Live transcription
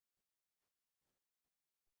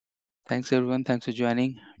Thanks everyone. Thanks for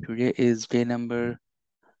joining. Today is day number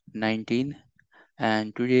 19,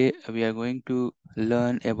 and today we are going to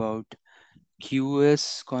learn about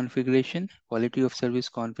QoS configuration, quality of service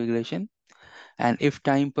configuration, and if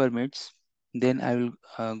time permits, then I will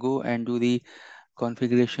go and do the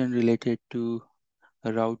configuration related to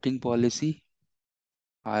routing policy,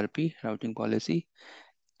 RP, routing policy,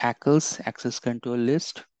 ACLs, access control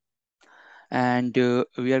list, and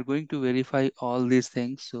we are going to verify all these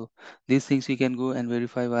things. So these things we can go and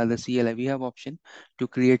verify via the CLI. We have option to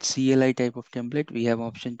create CLI type of template. We have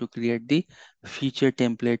option to create the feature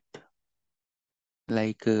template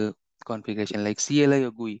like configuration like CLI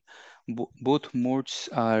or GUI. Both modes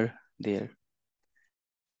are there.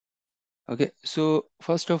 Okay, so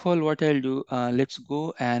first of all, what I'll do, let's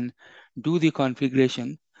go and do the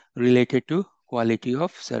configuration related to quality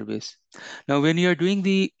of service. Now, when you are doing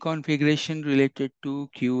the configuration related to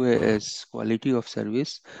QoS, quality of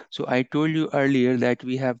service, so I told you earlier that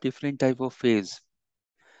we have different type of phase,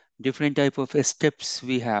 different type of steps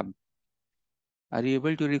we have. Are you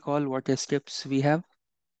able to recall what steps we have?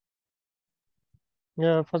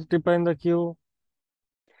 Yeah, first define the queue.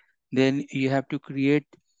 Then you have to create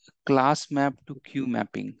class map to queue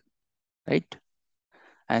mapping, right?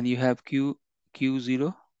 And you have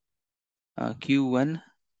Q0, Q1,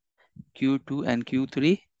 Q2 and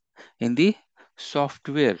Q3 in the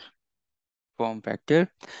software form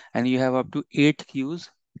factor, and you have up to 8 queues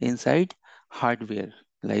inside hardware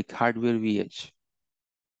like hardware VH.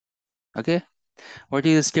 Okay, what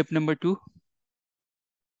is step number 2?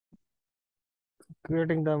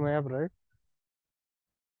 Creating the map, right?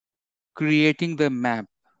 Creating the map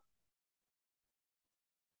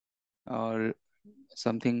or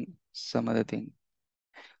some other thing.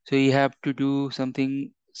 So you have to do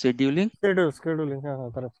something scheduling, Scheduling,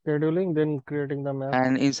 correct. Scheduling, then creating the map.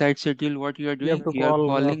 and inside schedule what you are You have doing, to you are call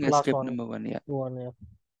calling a class step one, number 1. Yeah, one, yeah.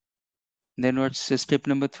 then what's step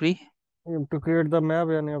number 3? You have to create the map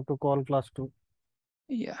and you have to call class two.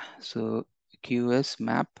 Yeah, so QoS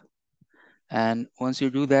map, and once you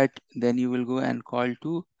do that, then you will go and call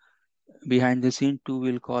 2. Behind the scene, 2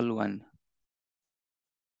 will call 1,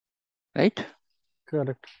 right?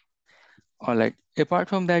 Correct. All right, apart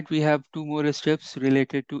from that, we have 2 more steps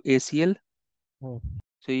related to ACL. Hmm.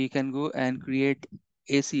 So you can go and create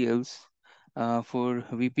ACLs for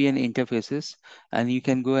VPN interfaces, and you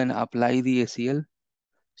can go and apply the ACL.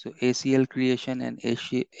 So ACL creation and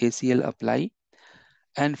ACL apply,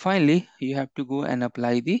 and finally you have to go and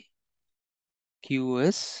apply the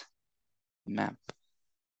QoS map,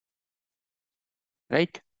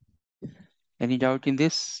 right? Any doubt in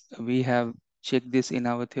this? We have checked this in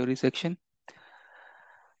our theory section.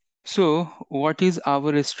 So what is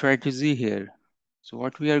our strategy here? So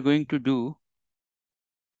what we are going to do,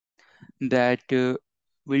 that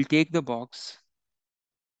we'll take the box,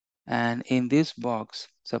 and in this box,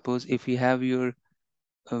 suppose if you have your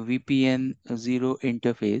VPN 0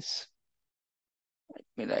 interface, let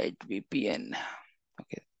me write VPN,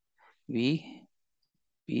 okay,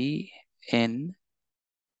 VPN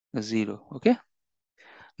 0, okay.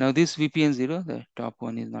 Now this VPN 0, the top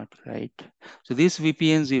one is not right. So this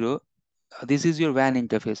VPN 0, this is your WAN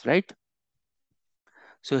interface, right?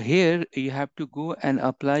 So here you have to go and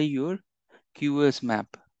apply your QoS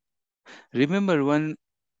map. Remember one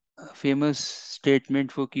famous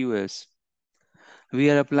statement for QoS. We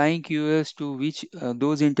are applying QoS to which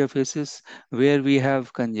those interfaces where we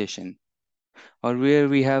have congestion or where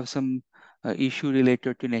we have some issue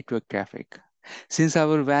related to network traffic. Since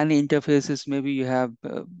our WAN interfaces, maybe you have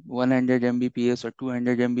 100 Mbps or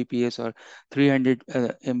 200 Mbps or 300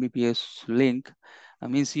 Mbps link,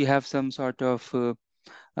 means you have some sort of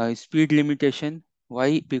speed limitation.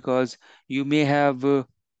 Why? Because you may have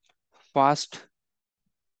fast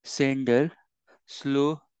sender,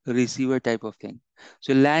 slow receiver type of thing.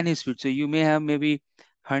 So LAN is speed. So you may have maybe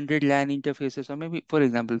 100 LAN interfaces, or maybe, for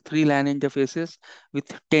example, 3 LAN interfaces with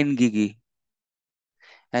 10 gig,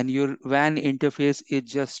 and your WAN interface is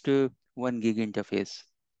just 1 gig interface.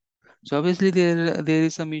 So obviously there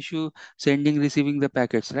is some issue sending, receiving the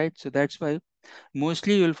packets, right? So that's why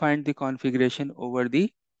mostly you'll find the configuration over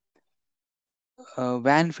the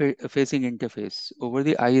WAN facing interface, over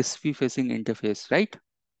the ISP facing interface, right?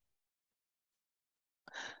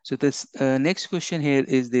 So this next question here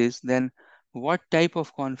is this, then what type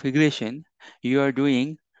of configuration you are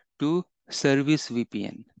doing to service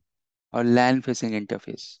VPN or LAN facing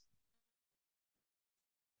interface?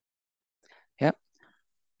 Yeah,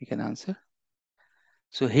 you can answer.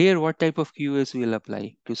 So here, what type of QoS will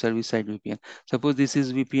apply to service side VPN? Suppose this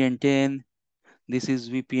is VPN 10, this is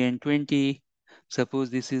VPN 20, suppose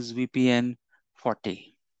this is VPN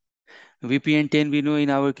 40. VPN 10 we know in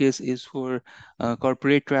our case is for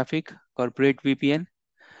corporate traffic, corporate VPN.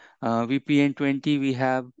 VPN 20 we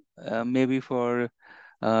have maybe for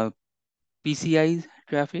uh, PCI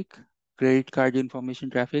traffic, credit card information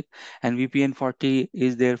traffic, and VPN 40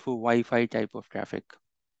 is there for Wi-Fi type of traffic,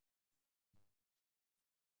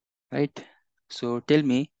 right? So tell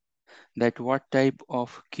me that what type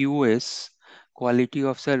of QoS, quality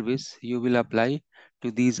of service, you will apply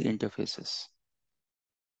to these interfaces.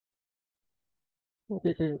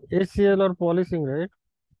 ACL or policing, right?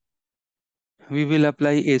 We will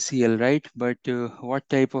apply ACL, right? But what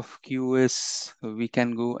type of QoS we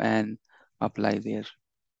can go and apply there?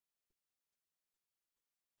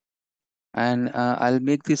 And I'll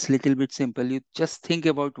make this little bit simple. You just think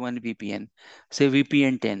about one VPN, say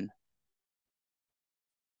VPN 10.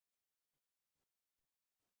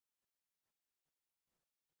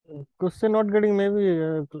 Question not getting,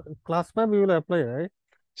 maybe class map you will apply, right?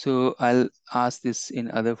 So I'll ask this in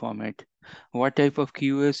other format. What type of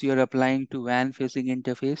QoS you are applying to WAN facing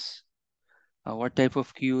interface? What type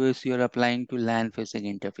of QoS you are applying to LAN facing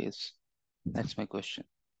interface? That's my question.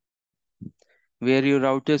 Where your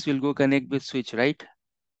routers will go connect with switch, right?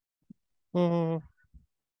 Mm-hmm.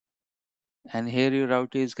 And here your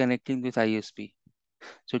router is connecting with ISP.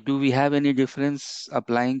 So do we have any difference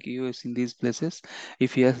applying QoS in these places?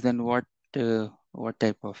 If yes, then what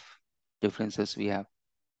type of differences we have?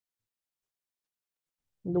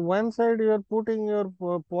 The one side you are putting your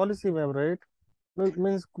policy map, right?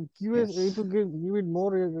 Means QS, Yes, to give it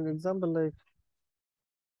more example, like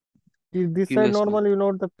this side QoS map, normally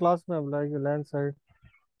not the class map, like the land side.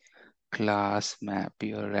 class map.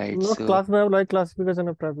 You're right. Not So class map, like classification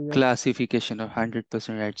of traffic, yeah. classification of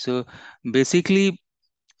 100% right. So basically,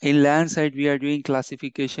 in LAN side, we are doing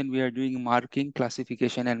classification, we are doing marking,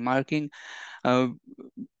 classification, and marking. Uh,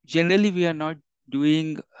 Generally, we are not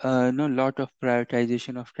doing no lot of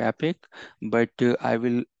prioritization of traffic, but I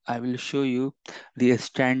will show you the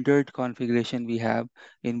standard configuration we have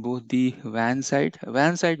in both the WAN side.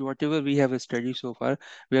 WAN side, whatever we have studied so far,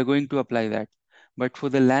 we are going to apply that. But for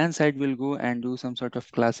the LAN side, we'll go and do some sort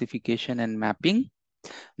of classification and mapping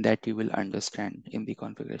that you will understand in the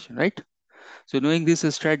configuration, right? So knowing this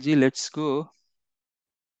strategy, let's go.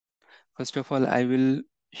 First of all, I will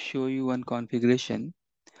show you one configuration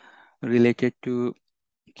related to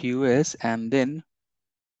QoS, and then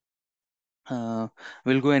uh,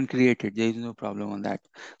 we'll go and create it. There is no problem on that.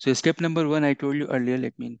 So step number one, I told you earlier,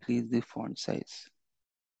 let me increase the font size.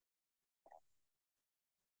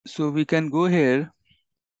 So we can go here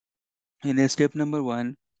in a step number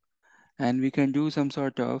one, and we can do some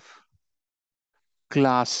sort of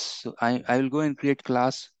class. So I will go and create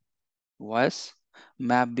class was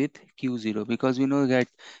map with Q0, because we know that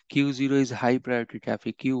Q0 is high priority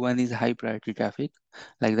traffic, Q1 is high priority traffic,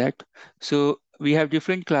 like that. So we have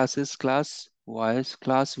different classes, class voice,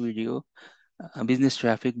 class video, business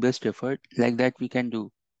traffic, best effort, like that we can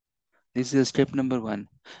do. This is step number one.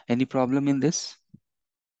 Any problem in this?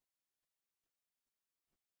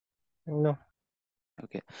 No,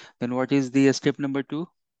 Okay. Then what is the step number two?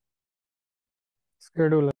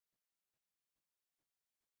 scheduler.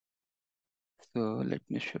 So let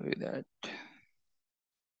me show you that.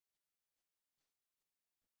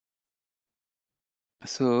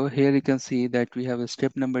 So here you can see that we have a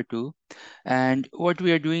step number two. And what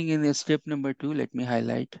we are doing in a step number two, let me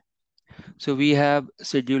highlight. So we have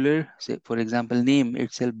scheduler, say for example, name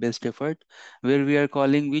itself best effort, where we are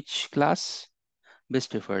calling which class?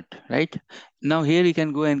 Best effort, right? Now here you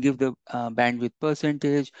can go and give the bandwidth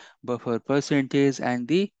percentage, buffer percentage, and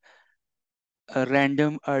the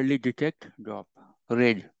random early detect drop,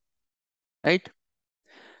 red, right?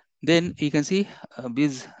 Then you can see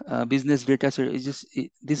business data set is just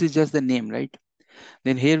this is just the name, right?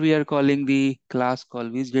 Then here we are calling the class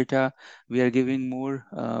called viz data. We are giving more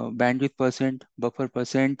bandwidth percent, buffer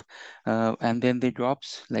percent, and then the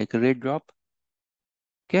drops like a red drop.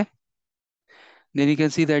 Okay. Then you can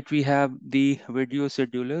see that we have the video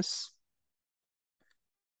schedulers,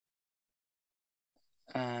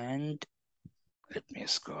 and let me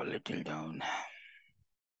scroll a little down.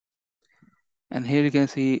 And here you can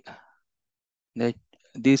see that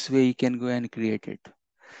this way you can go and create it.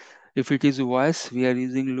 If it is voice, we are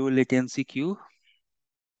using low latency queue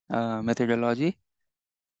methodology,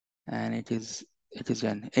 and it is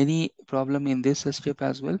done. Any problem in this step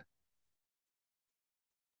as well?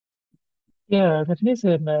 Yeah, that means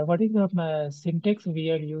what is the syntax we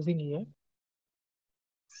are using here?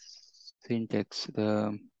 Syntax.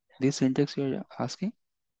 This syntax you're asking?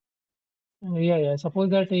 Yeah, yeah. Suppose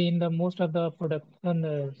that in the most of the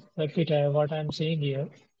production circuit, what I'm seeing here,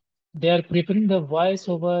 they are preferring the voice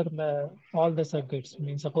over all the circuits. I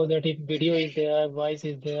mean, suppose that if video is there, voice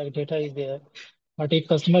is there, data is there, but if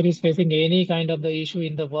customer is facing any kind of the issue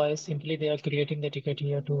in the voice, simply they are creating the ticket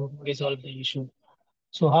here to resolve the issue.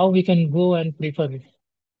 So how we can go and prefer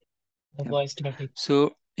the Yep. voice traffic?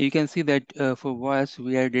 So you can see that for voice,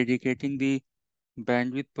 we are dedicating the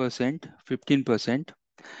bandwidth percent, 15%,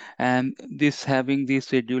 and this having the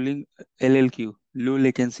scheduling LLQ, low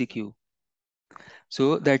latency queue.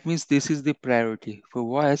 So that means this is the priority. For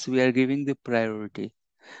voice, we are giving the priority.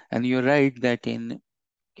 And you're right that in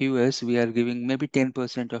QoS, we are giving maybe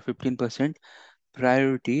 10% or 15%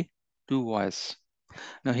 priority to voice.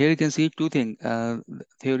 Now here you can see two things.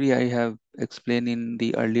 Theory I have explained in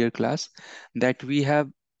the earlier class that we have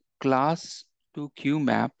class to queue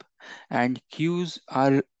map, and queues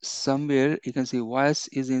are somewhere. You can see voice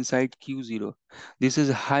is inside Q0. This is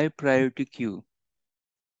a high priority queue.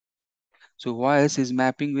 So voice is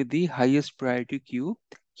mapping with the highest priority queue,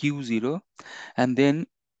 Q0, and then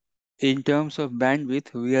in terms of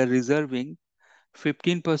bandwidth, we are reserving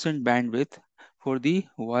 15% bandwidth for the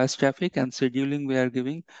voice traffic, and scheduling we are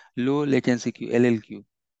giving low latency queue, LLQ.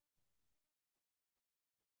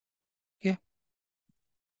 Okay.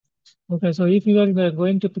 Okay, so if you are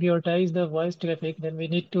going to prioritize the voice traffic, then we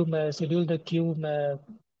need to schedule the queue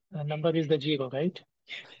number is the 0, right?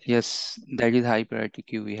 Yes, that is high priority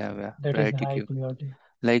queue. We have a That is priority high queue. priority.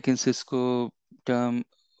 Like in Cisco term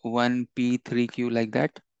 1P3 queue like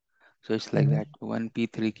that. So it's like Mhm. that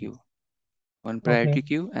 1P3 queue, one Okay, priority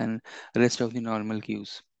queue and rest of the normal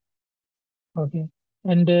queues. okay.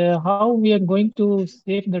 And how we are going to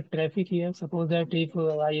save the traffic here? Suppose that if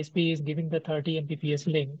ISP is giving the 30 Mbps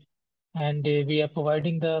link and we are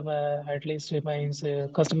providing the at least means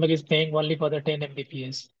customer is paying only for the 10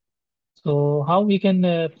 Mbps. So how we can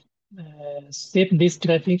save this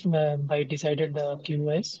traffic by decided the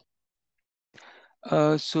QoS?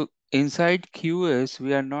 So inside QoS,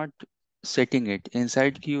 we are not setting it.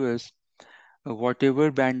 Inside QoS,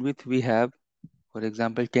 whatever bandwidth we have, for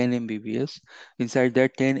example, 10 Mbps, inside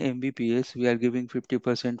that 10 Mbps, we are giving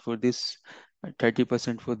 50% for this,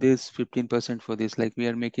 30% for this, 15% for this, like we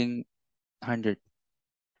are making 100.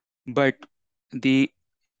 But the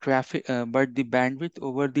but the bandwidth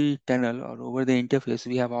over the tunnel or over the interface,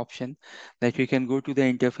 we have option that we can go to the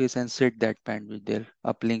interface and set that bandwidth there,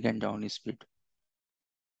 uplink and down speed.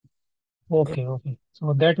 Okay, okay.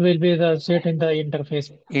 So that will be the set in the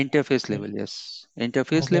interface. Interface Okay, level, yes.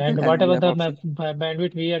 Interface okay. level, And and we whatever have the option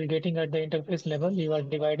bandwidth we are getting at the interface level, you are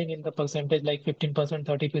dividing in the percentage like 15%,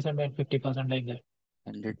 30%, and 50% like that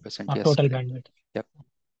 100%. of Yes, total correct. bandwidth. Yep.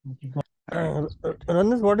 Okay. All right.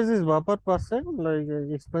 Ramesh, what is this buffer percent? Like,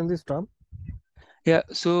 explain this term. Yeah.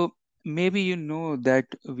 So maybe you know that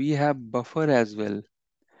we have buffer as well.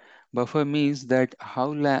 Buffer means that how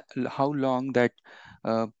long that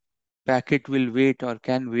uh, packet will wait or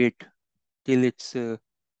can wait till its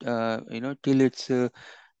till its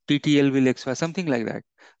TTL will expire, something like that.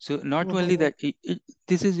 So not only Mhm. that,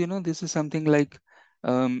 this is this is something like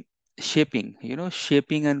um, shaping,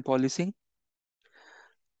 shaping and policing.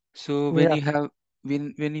 So when Yeah. you have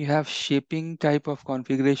when you have shaping type of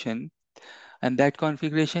configuration, and that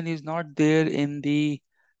configuration is not there in the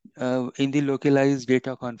localized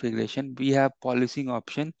data configuration, we have policing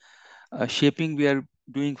option. Shaping we are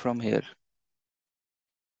doing from here,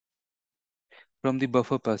 from the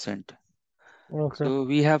buffer percent. Okay. So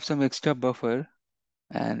we have some extra buffer,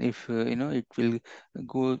 and if it will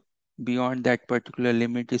go beyond that particular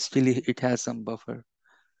limit, it has some buffer.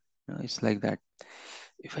 It's like that.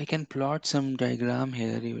 If I can plot some diagram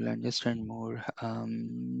here, you will understand more.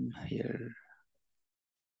 Here,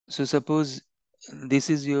 so suppose this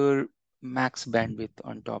is your max bandwidth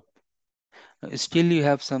on top. Still you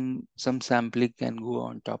have some sampling can go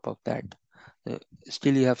on top of that. Uh,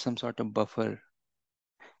 Still you have some sort of buffer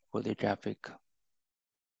for the traffic.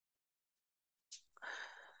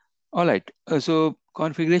 All right. So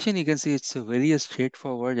configuration, you can see it's very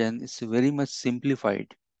straightforward and it's very much simplified.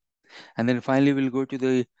 And then finally we'll go to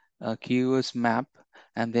the QoS map,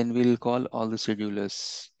 and then we'll call all the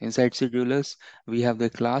schedulers. Inside schedulers, we have the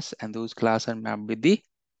class, and those class are mapped with the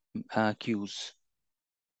queues,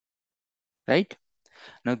 right?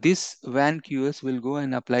 Now this WAN QoS will go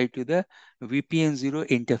and apply to the VPN0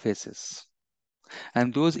 interfaces.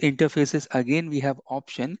 And those interfaces, again, we have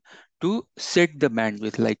option to set the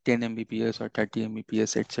bandwidth like 10 Mbps or 30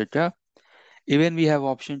 Mbps, etc. Even we have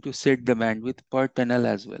option to set the bandwidth per tunnel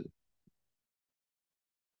as well.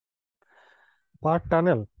 Part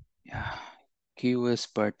tunnel. Yeah,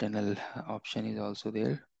 QoS per tunnel option is also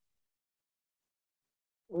there.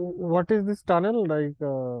 What is this tunnel like?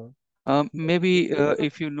 Maybe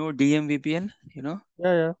if you know DMVPN, Yeah,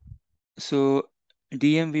 yeah. so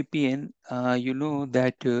DMVPN, you know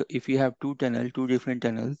that if you have two different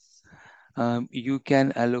tunnels, you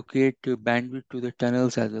can allocate bandwidth to the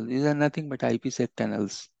tunnels as well. These are nothing but IPsec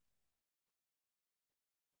tunnels.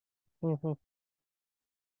 Mm-hmm.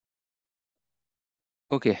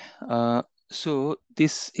 Okay, so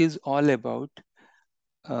this is all about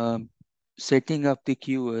um, setting up the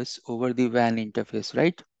QoS over the WAN interface,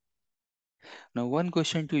 right? Now, one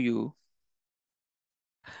question to you,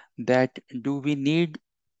 that do we need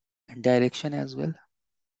direction as well?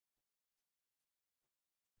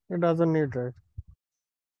 It doesn't need, right?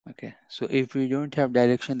 Okay, so if we don't have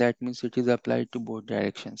direction, that means it is applied to both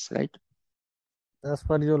directions, right? As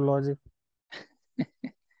per your logic.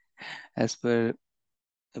 As per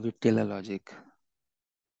Viptela logic.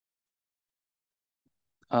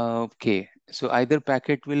 Okay, so either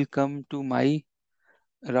packet will come to my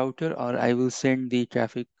router or I will send the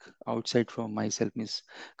traffic outside from myself, means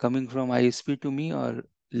coming from ISP to me or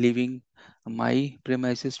leaving my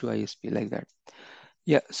premises to ISP, like that.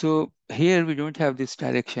 Yeah, so here we don't have this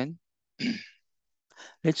direction.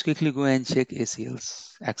 Let's quickly go and check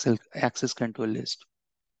ACL's access control list.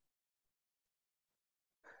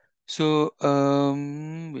 So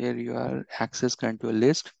where you are, access control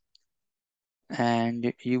list,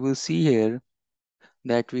 and you will see here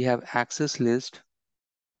that we have access list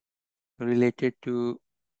related to,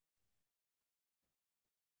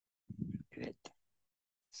 right.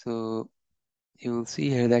 So you will see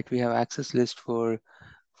here that we have access list for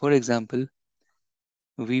example,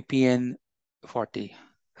 VPN 40.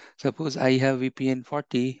 Suppose I have VPN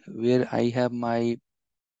 40 where I have my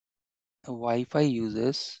Wi-Fi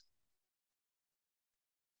users.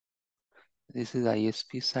 This is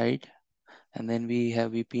ISP side, and then we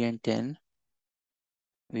have VPN 10,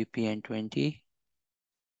 VPN 20,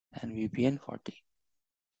 and VPN 40.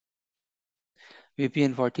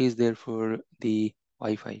 VPN 40 is there for the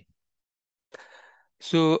Wi-Fi.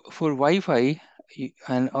 So for Wi-Fi,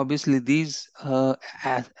 and obviously these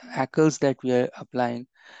ACLs that we are applying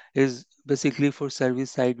is basically for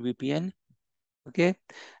service side VPN. Okay,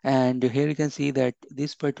 and here you can see that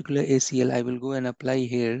this particular ACL I will go and apply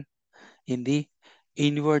here in the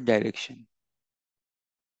inward direction.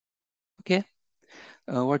 Okay,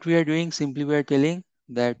 what we are doing, simply we are telling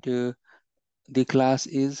that the class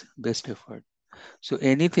is best effort. So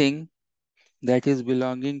anything that is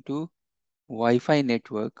belonging to Wi-Fi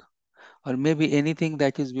network, or maybe anything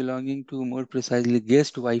that is belonging to, more precisely,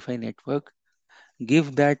 guest Wi-Fi network,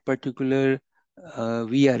 give that particular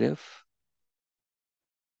VRF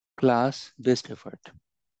class best effort.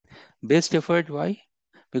 Best effort, why?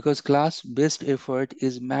 Because class best effort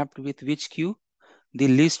is mapped with which queue? The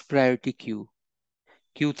least priority queue,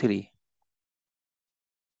 Q3.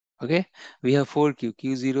 Okay, we have 4 queue,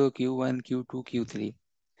 Q0, Q1, Q2, Q3.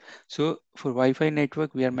 So for Wi-Fi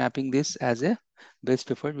network, we are mapping this as a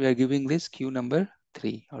best effort. We are giving this queue number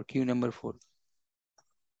 3 or queue number 4.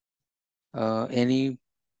 Any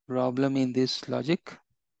problem in this logic?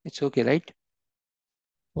 It's okay, right?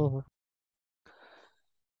 Mm-hmm.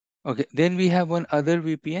 Okay, then we have one other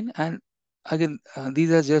VPN, and again,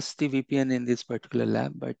 these are just the VPN in this particular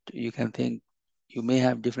lab, but you can think you may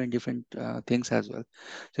have different things as well.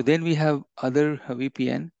 So then we have other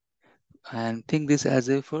VPN, and think this as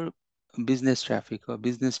a for business traffic or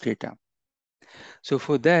business data. So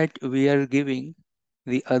for that, we are giving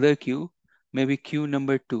the other queue, maybe queue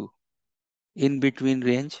number 2, in between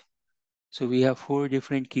range. So we have 4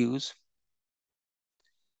 different queues.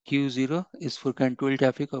 Q0 is for control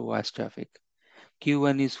traffic or vast traffic.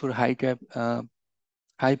 Q1 is for high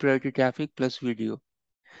priority traffic plus video.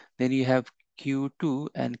 Then you have Q2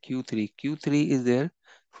 and Q3. Q3 is there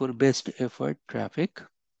for best effort traffic.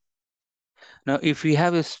 Now, if we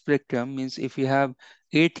have a spectrum, means if you have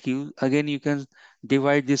 8 queues, again you can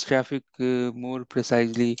divide this traffic more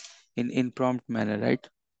precisely in prompt manner, right?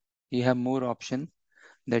 You have more option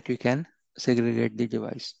that you can segregate the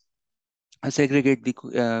device, segregate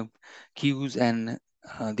the queues and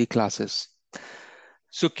the classes.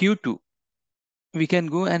 So Q2, we can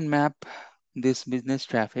go and map this business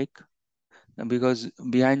traffic, because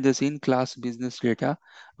behind the scene class business data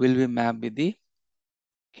will be mapped with the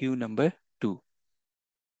queue number 2,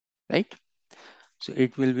 right? So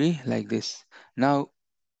it will be like this. Now,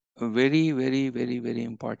 a very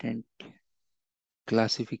important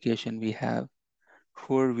classification we have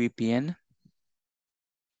for VPN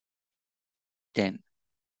 10.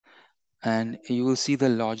 And you will see the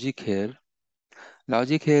logic here.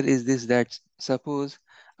 Logic here is this, that suppose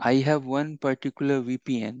I have one particular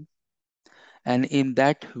VPN, and in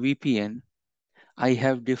that VPN, I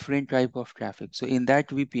have different type of traffic. So in that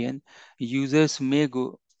VPN, users may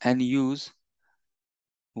go and use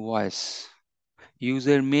voice.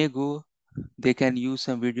 User may go, they can use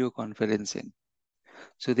some video conferencing.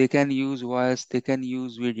 So they can use voice, they can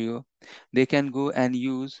use video, they can go and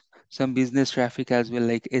use some business traffic as well,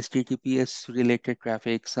 like HTTPS related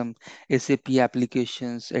traffic, some SAP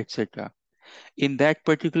applications, etc. In that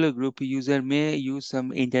particular group, user may use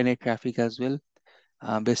some internet traffic as well,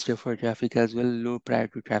 best effort traffic as well, low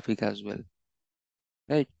priority traffic as well,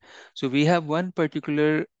 right? So we have one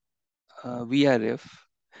particular VRF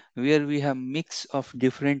where we have mix of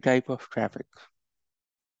different type of traffic,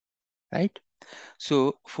 right?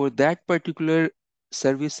 So for that particular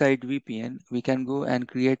service side VPN, we can go and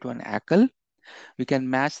create one ACL. We can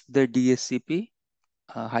match the DSCP,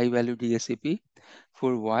 high value DSCP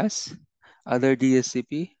for voice, other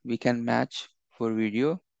DSCP we can match for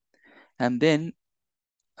video, and then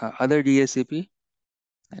other DSCP.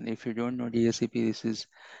 And if you don't know DSCP, this is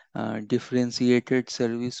differentiated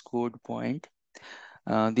service code point.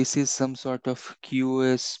 This is some sort of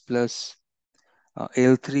QoS plus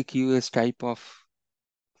L3 QoS type of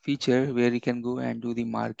feature where you can go and do the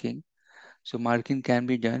marking. So marking can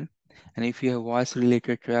be done, and if you have voice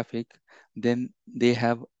related traffic, then they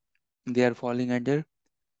are falling under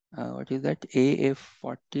what is that,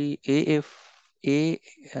 AF40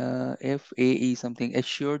 FAE something,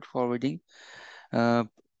 assured forwarding. Uh,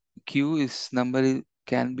 Q is number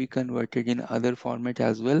can be converted in other format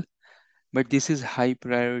as well, but this is high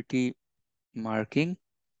priority marking.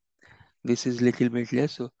 This is little bit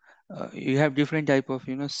less. So you have different type of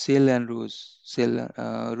cell and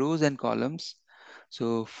rows and columns.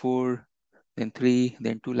 So 4, then 3,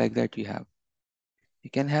 then 2, like that you have. You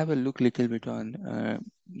can have a look little bit on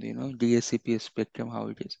DSCP spectrum how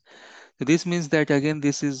it is. So this means that again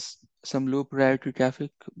this is some low priority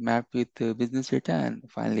traffic mapped with business data, and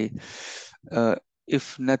finally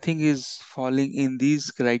if nothing is falling in these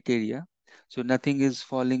criteria, so nothing is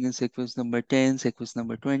falling in sequence number 10, sequence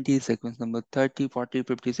number 20, sequence number 30, 40,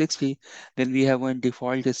 50, 60, then we have one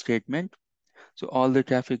default statement. So all the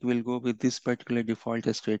traffic will go with this particular default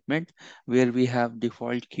statement where we have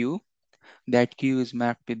default queue. That queue is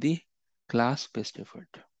mapped with the class best effort.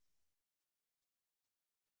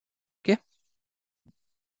 Okay.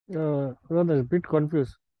 Rather a bit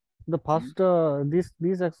confused. The Mhm. first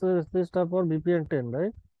these access list are for VPN 10,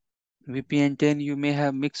 right? VPN 10, you may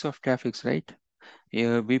have mix of traffics, right?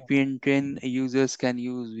 VPN 10 users can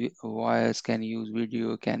use voice, can use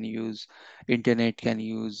video, can use internet, can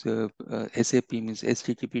use SAP, means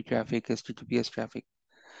HTTP traffic, HTTPS traffic.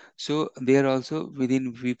 So there also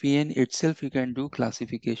within VPN itself, you can do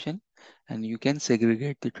classification and you can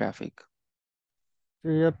segregate the traffic. So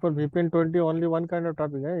here for VPN 20, only one kind of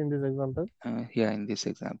traffic, in this example. Yeah, in this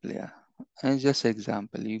example, yeah. And just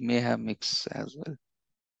example, you may have mix as well.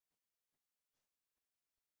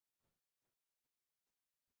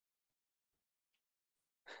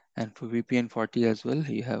 And for VPN 40 as well,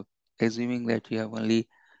 you have, assuming that you have only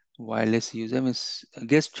wireless user, means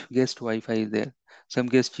guest Wi-Fi is there, some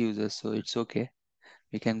guest users, so it's okay.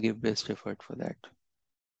 We can give best effort for that.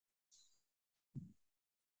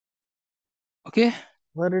 Okay.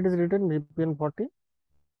 Where it is written VPN 40.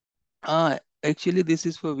 Actually, this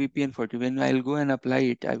is for VPN 40. When I'll go and apply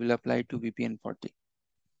it, I will apply it to VPN 40.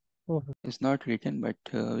 Okay. It's not written, but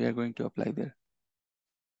we are going to apply there.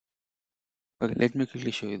 Okay, let me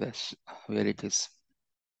quickly show you this, where it is.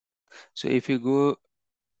 So if you go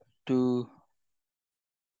to,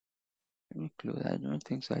 let me close, I don't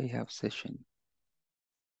think so I have session.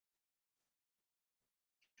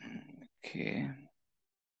 Okay.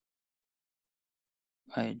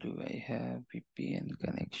 I have VPN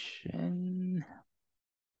connection?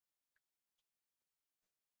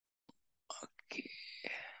 Okay.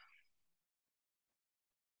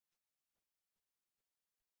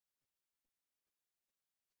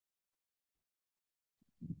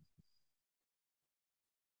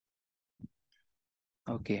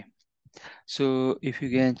 Okay. So if you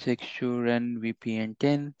can check sure run VPN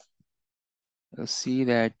 10, you'll see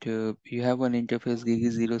that you have one interface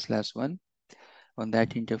gigi0/1. On that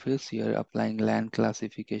interface, you are applying LAN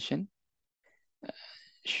classification.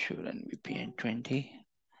 Sure run VPN 20.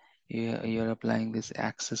 You're applying this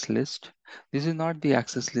access list. This is not the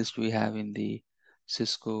access list we have in the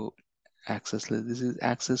Cisco access list. This is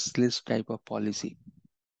access list type of policy.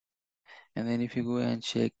 And then if you go and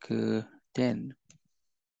check 10,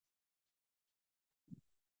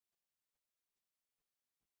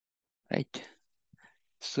 right?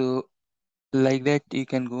 So like that, you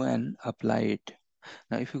can go and apply it.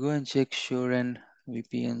 Now, if you go and check sure and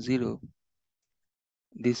VPN 0,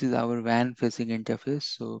 This is our WAN facing interface.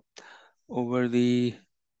 So over the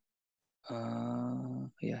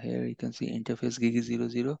yeah, here you can see interface gig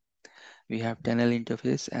 00. We have tunnel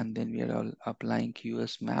interface, and then we are all applying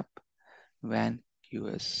QoS map WAN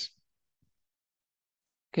QoS.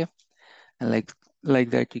 Okay, and like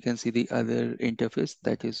that you can see the other interface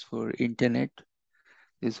that is for internet.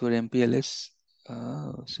 This is for MPLS.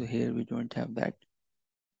 So here we don't have that.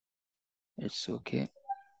 It's okay.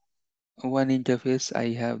 One interface I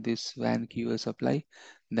have this WAN QoS apply,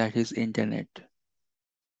 that is internet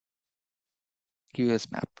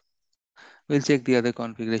QoS map. We'll check the other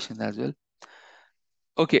configuration as well.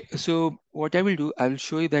 Okay, so what I will do, I will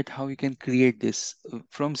show you that how you can create this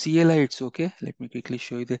from CLI. It's okay. Let me quickly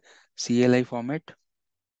show you the CLI format,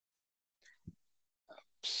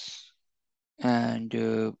 and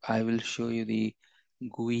I will show you the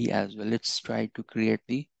GUI as well. Let's try to create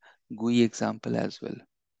the GUI example as well,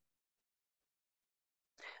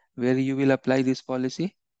 where you will apply this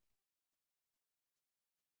policy.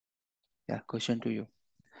 Yeah, question to you.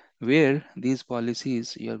 Where these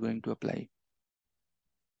policies you are going to apply?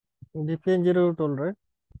 VPN 0 you told, right?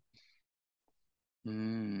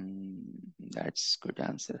 That's good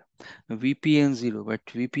answer. VPN 0, but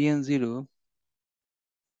VPN 0,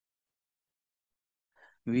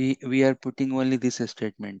 we are putting only this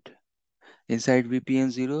statement inside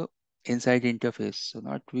VPN 0, inside interface. So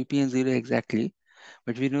not VPN 0 exactly,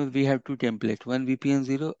 but we know we have two templates. One VPN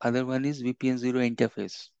 0, other one is VPN 0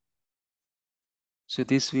 interface. So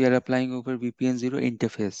this we are applying over VPN 0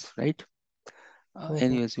 interface, right?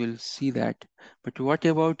 Anyways, we'll see that. But what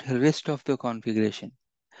about rest of the configuration?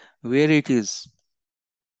 Where it is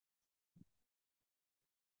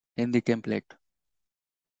in the template?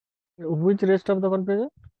 Which rest of the configuration?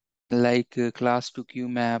 Like class to queue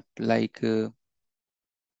map, like queue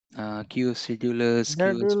schedulers,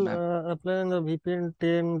 That queues will map, apply in the VPN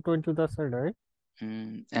 10, 20 that side, right?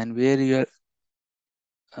 and where you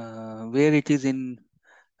are, where it is in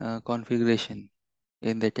configuration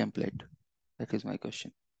in the template. That is my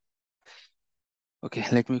question. Okay,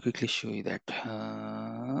 let me quickly show you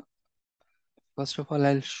that. First of all,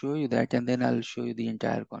 I'll show you that, and then I'll show you the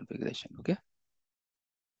entire configuration. Okay.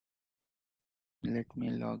 Let me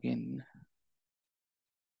log in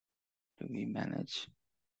to vManage.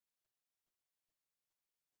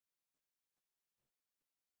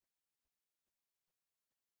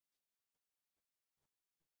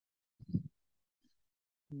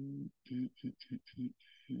 Mm, mm, mm, mm, mm,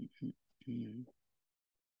 mm, mm, mm.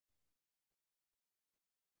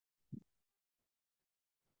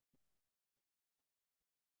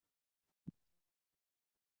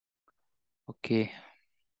 Okay,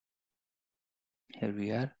 here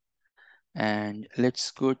we are. And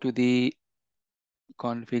let's go to the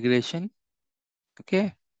configuration.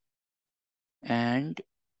 Okay. And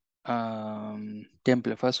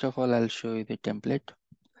template. First of all, I'll show you the template.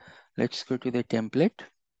 Let's go to the template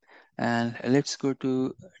and let's go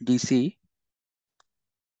to DC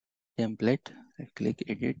template. I click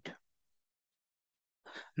edit.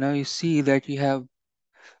 Now you see that you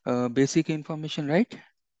have basic information, right?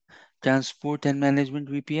 Transport and management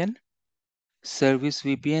VPN, service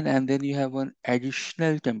VPN, and then you have one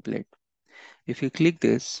additional template. If you click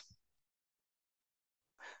this,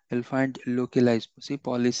 you'll find localized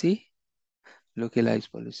policy,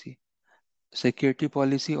 localized policy. Security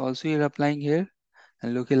policy also you're applying here,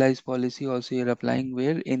 and localized policy also you're applying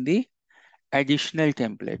where? In the additional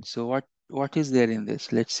template. So what is there in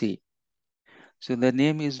this? Let's see. So the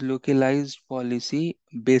name is localized policy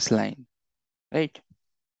baseline, right?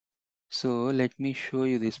 So let me show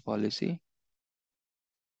you this policy.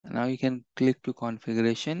 Now you can click to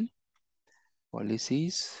configuration,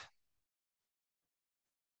 policies,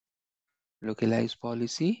 localized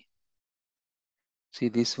policy. See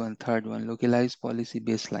this one, third one, localized policy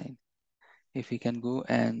baseline. If you can go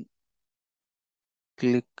and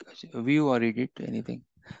click view or edit anything.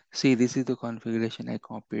 See, this is the configuration I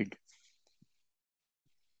copied.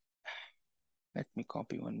 Let me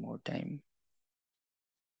copy one more time.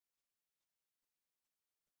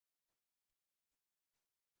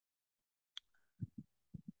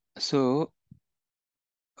 So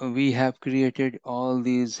we have created all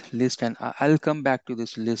these list, and I'll come back to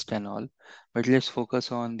this list and all, but let's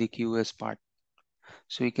focus on the QoS part.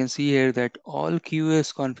 So you can see here that all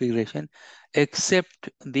QoS configuration except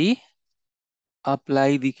the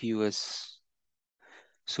apply the QoS.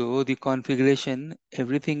 So the configuration,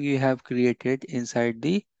 everything you have created inside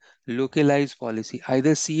the localized policy,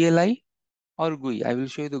 either CLI or GUI. I will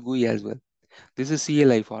show you the GUI as well. This is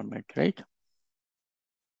CLI format, right?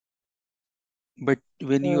 But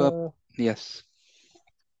when you up, Uh, yes.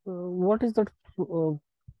 what is that uh,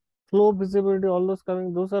 flow visibility, all those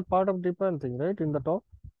coming, those are part of different thing, right? In the top.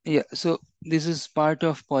 Yeah, so this is part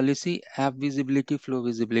of policy, app visibility, flow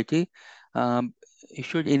visibility. Um, you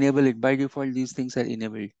should enable it. By default, these things are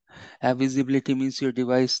enabled. App visibility means your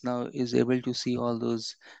device now is able to see all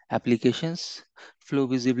those applications. Flow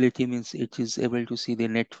visibility means it is able to see the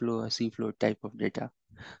net flow or C flow type of data.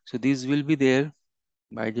 So these will be there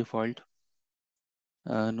by default.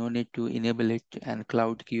 No need to enable it. And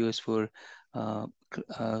cloud QoS for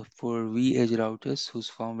V edge routers whose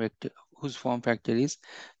form factor is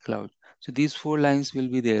cloud. So these four lines will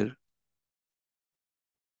be there.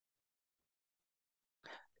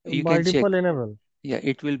 You By can check. default enable. Yeah,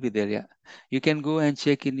 it will be there. Yeah, you can go and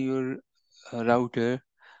check in your router.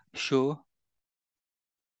 Show.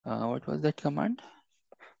 What was that command?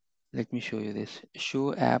 Let me show you this.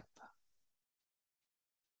 Show app.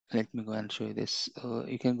 Let me go and show you this.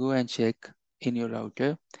 You can go and check in your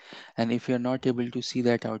router, and if you're not able to see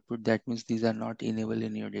that output, that means these are not enabled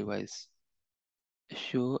in your device.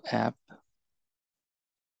 Show app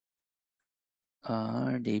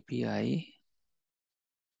and API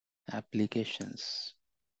applications.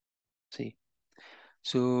 See,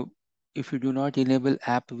 so if you do not enable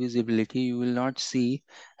app visibility, you will not see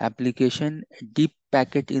application deep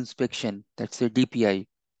packet inspection. That's a DPI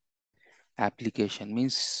application.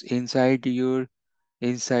 Means inside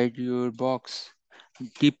your box,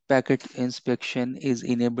 deep packet inspection is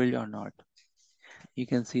enabled or not. You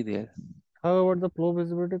can see there. How about the flow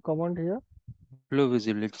visibility command here? Flow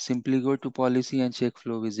visibility. Simply go to policy and check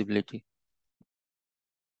flow visibility.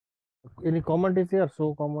 Any comment is here?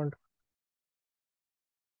 Show comment.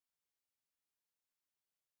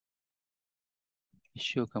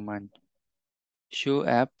 Show command. Show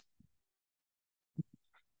app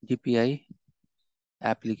DPI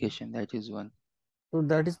application. That is one. So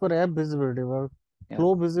that is for app visibility. Well, Yeah.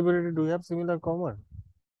 flow visibility, do you have similar command?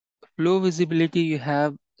 Flow visibility, you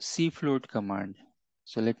have cfloat command.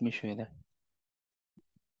 So let me show you that.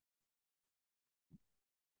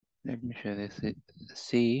 Let me show this.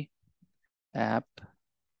 C app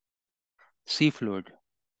cfloat,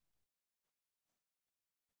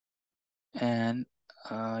 and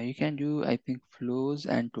you can do, I think, flows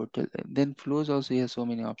and total. Then flows also has so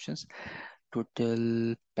many options.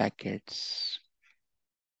 Total packets.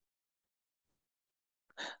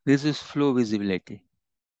 This is flow visibility.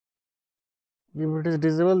 If it is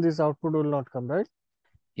disabled, this output will not come, right?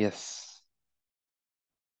 Yes,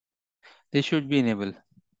 they should be enabled.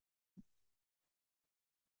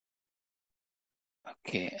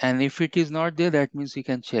 Okay, and if it is not there, that means you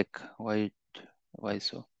can check why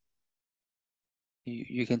so.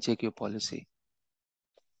 You can check your policy.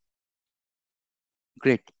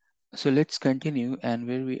 Great. So let's continue, and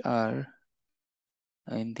where we are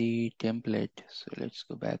in the template. So let's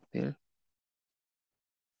go back there.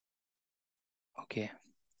 Okay.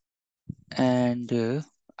 And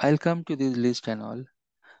I'll come to this list and all,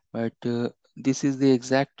 but this is the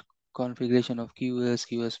exact configuration of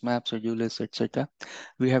QoS maps, schedulers, etc.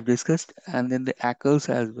 we have discussed, and then the ACLs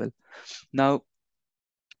as well. Now,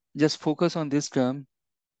 just focus on this term.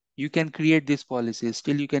 You can create this policy,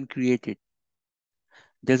 still you can create it.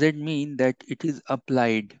 Does it mean that it is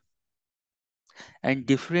applied? And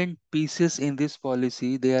different pieces in this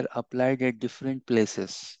policy, they are applied at different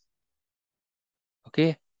places.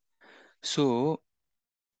 Okay, so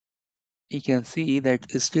you can see that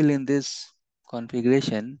still in this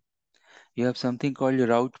configuration, you have something called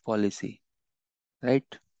route policy, right?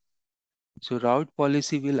 So route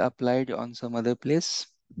policy will apply it on some other place.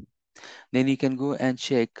 Then you can go and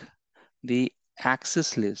check the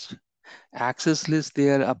access list. Access list, they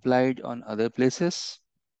are applied on other places.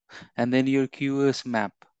 And then your QoS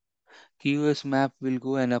map. QoS map will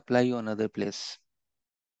go and apply on other place.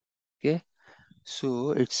 Okay.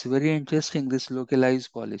 So it's very interesting, this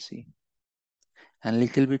localized policy, and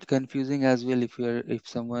little bit confusing as well if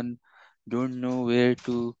someone don't know where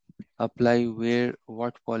to apply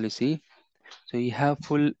what policy. So you have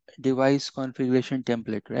full device configuration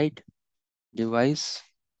template, right? Device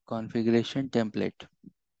configuration template.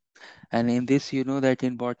 And in this, you know that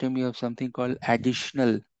in bottom you have something called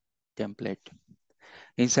additional template.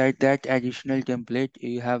 Inside that additional template,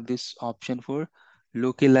 you have this option for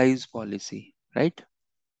localized policy, right?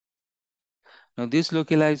 Now this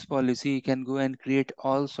localized policy, you can go and create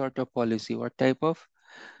all sort of policy. What type of?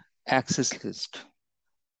 Access list,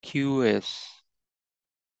 QoS,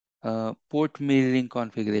 port mirroring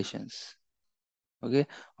configurations. Okay,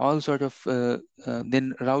 all sort of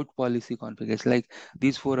then route policy configuration, like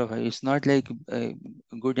these 4 or 5. It's not like a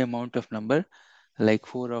good amount of number, like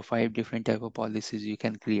 4 or 5 different type of policies you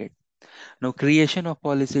can create. Now, creation of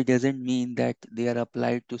policy doesn't mean that they are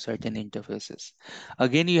applied to certain interfaces.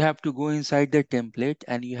 Again, you have to go inside the template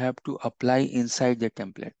and you have to apply inside the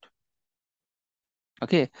template.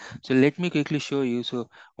 Okay, so let me quickly show you. So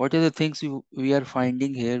what are the things we are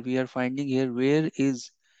finding here? We are finding here where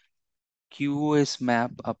is QoS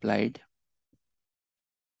map applied.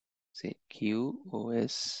 Say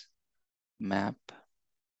QoS map.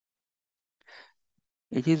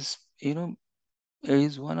 It is, it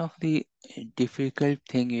is one of the difficult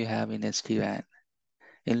thing you have in SD-WAN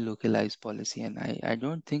in localized policy, and I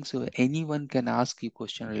don't think so anyone can ask you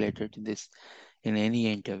question related to this in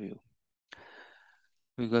any interview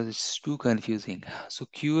because it's too confusing. So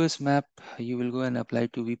QoS map you will go and apply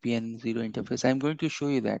to VPN 0 interface. I'm going to show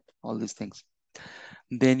you that all these things.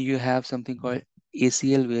 Then you have something called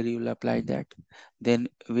ACL where you will apply that. Then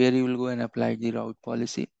where you will go and apply the route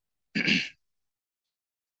policy.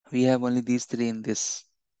 We have only these three in this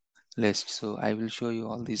list, so I will show you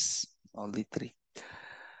all the three.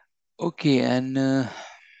 Okay, and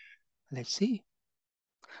let's see.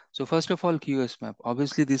 So first of all, QoS map.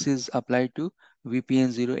 Obviously, this is applied to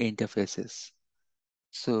VPN 0 interfaces.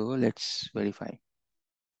 So let's verify.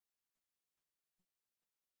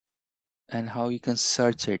 And how you can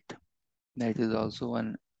search it. That is also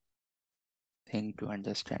one thing to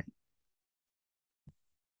understand.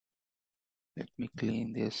 Let me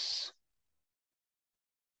clean this.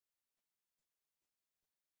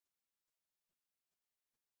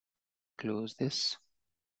 Close this.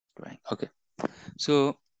 Okay.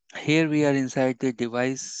 So here we are inside the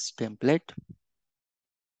device template.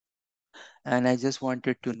 And I just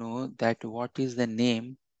wanted to know that what is the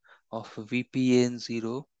name of VPN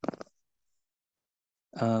 0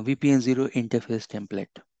 interface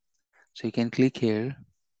template. So you can click here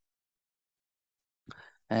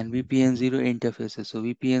and VPN 0 interfaces. So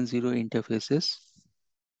VPN 0 interfaces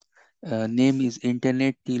name is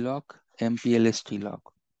Internet TLOC MPLS TLOC,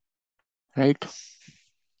 right?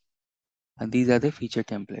 And these are the feature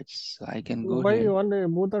templates. So I can go Why here.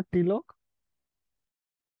 both are T-lock?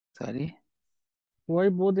 Sorry, Why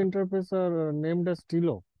both interfaces are named as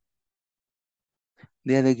T-lock?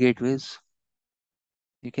 they are the gateways.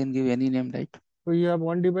 You can give any name, right? So you have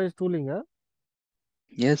one device tooling, huh?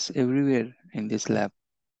 Yes, everywhere in this lab.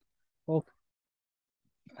 Okay.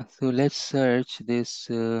 So let's search this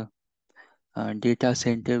data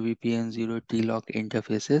center VPN 0 TLOC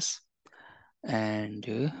interfaces and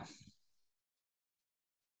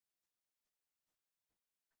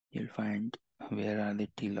you'll find where are the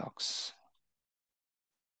TLOCs.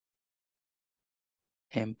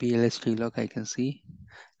 MPLS TLOC I can see.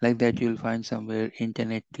 Like that you'll find somewhere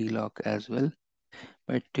Internet TLOC as well.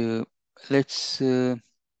 But let's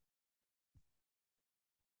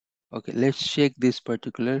let's check this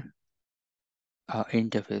particular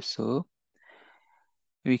interface. So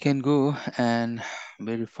we can go and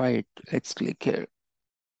verify it. Let's click here.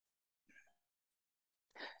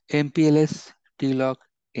 MPLS TLOC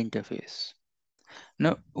interface.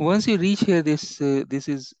 Now, once you reach here, this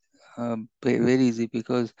is very easy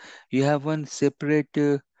because you have one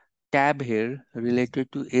separate tab here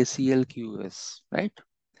related to ACL QoS, right?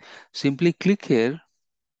 Simply click here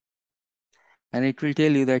and it will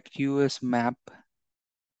tell you that QoS map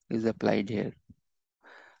is applied here.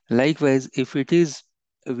 Likewise, if it is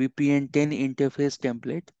a VPN 10 interface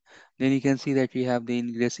template, then you can see that we have the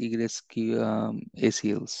ingress egress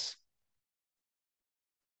ACLs,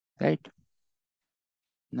 right?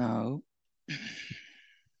 Now,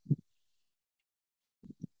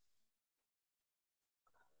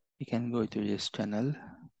 you can go to this tunnel.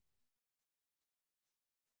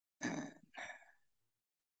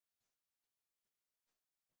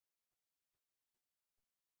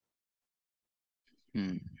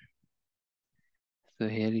 So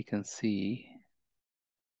here you can see,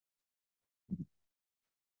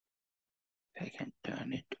 I can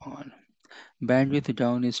turn it on. Bandwidth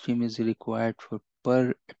downstream is required for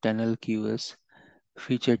per tunnel QoS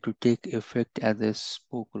feature to take effect as a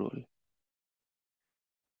spoke rule.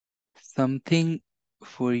 Something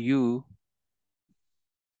for you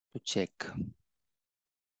to check.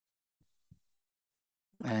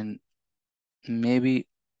 And maybe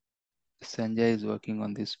Sanjay is working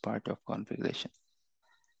on this part of configuration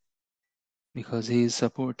because he is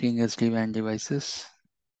supporting SD-WAN devices.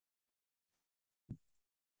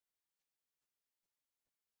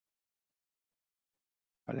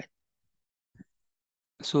 All right.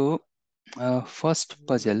 So first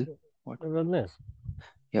puzzle. What? Ratnesh,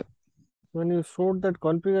 Yep. when you showed that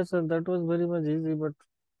configuration, that was very much easy, but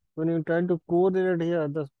when you try to correlate here,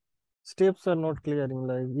 the steps are not clearing.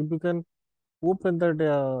 Like if you can open that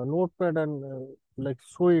notepad and like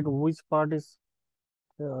show it which part is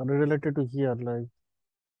related to here. Like,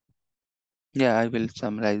 Yeah, I will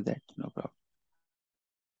summarize that. No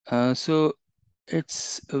problem. So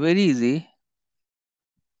it's very easy,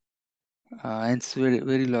 and it's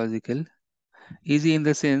very logical. Easy in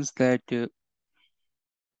the sense that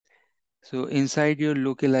so inside your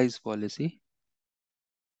localized policy,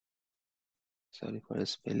 sorry for a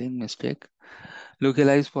spelling mistake.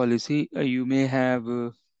 Localized policy, you may have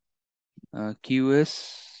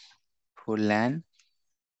QoS for LAN,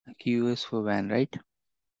 QoS for WAN, right?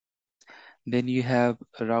 Then you have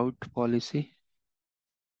a route policy,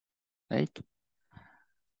 right?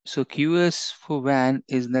 So QoS for WAN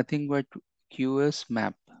is nothing but QoS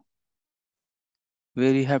map.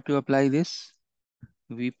 Where you have to apply this?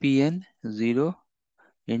 VPN 0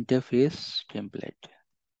 interface template.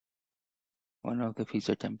 One of the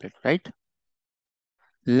feature template, right?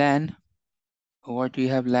 LAN, what you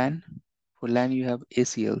have LAN? For LAN you have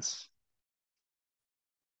ACLs.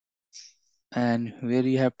 And where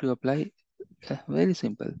you have to apply? Very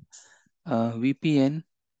simple. VPN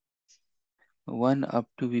 1 up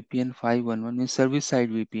to VPN 511 means service side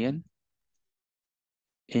VPN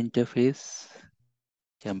interface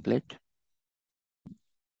template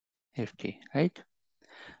FT, right?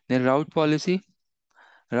 Then route policy.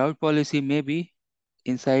 Route policy may be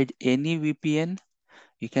inside any VPN.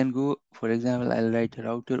 You can go, for example, I'll write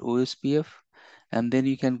router OSPF, and then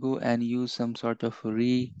you can go and use some sort of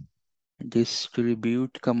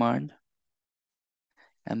redistribute command,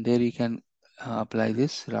 and there you can apply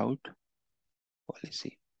this route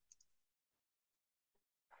policy.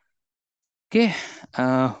 Okay,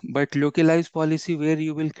 but localized policy, where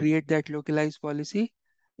you will create that localized policy?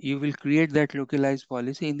 You will create that localized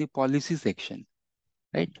policy in the policy section,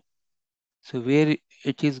 right? So where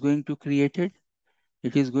it is going to create it?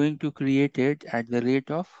 It is going to create it at the rate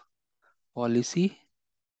of policy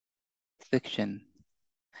section.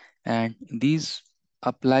 And these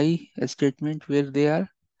apply a statement where they are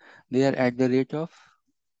at the rate of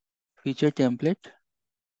feature template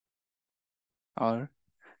or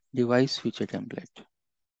device feature template.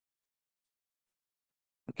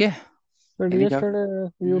 Okay. but Any doubt?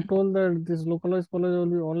 yesterday you Mhm. told that this localized policy will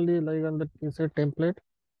be only like on the inside template.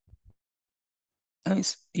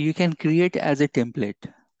 You can create as a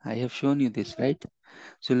template. I have shown you this, right?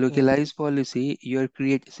 So localized policy,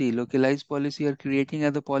 localized policy you're creating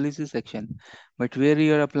at the policy section, but where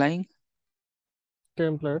you're applying?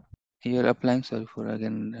 Template. You're applying, sorry for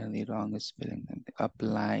again the wrong spelling.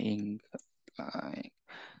 Applying.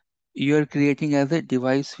 You're creating as a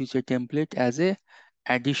device feature template as a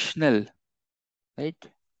additional, right?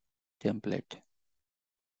 Template.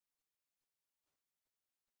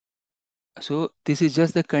 So this is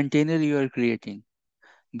just the container you are creating,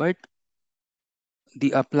 but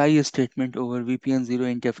the apply statement over VPN 0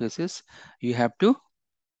 interfaces, you have to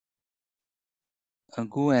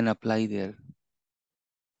go and apply there,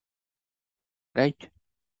 right?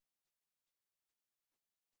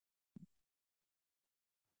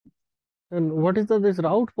 And what is this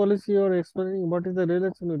route policy you're explaining? What is the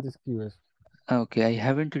relation with this QoS? Okay, I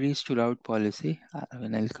haven't reached to route policy.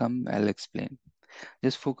 When I'll come, I'll explain.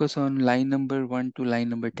 Just focus on line number 1 to line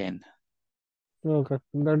number 10. Okay,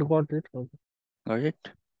 that got it. Okay. Got it?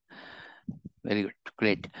 Very good.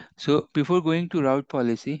 Great. So before going to route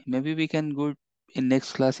policy, maybe we can go in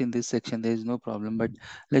next class in this section. There is no problem, but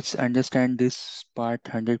let's understand this part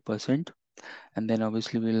 100%, and then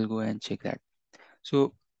obviously we'll go and check that.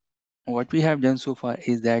 So what we have done so far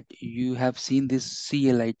is that you have seen this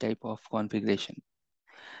CLI type of configuration.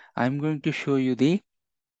 I'm going to show you the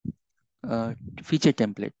uh, feature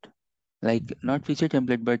template, like not feature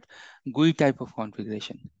template, but GUI type of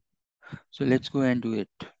configuration. So let's go and do it.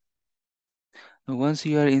 Now, once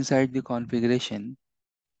you are inside the configuration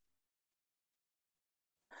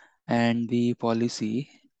and the policy,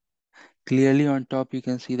 clearly on top, you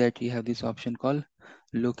can see that you have this option called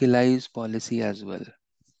localize policy as well.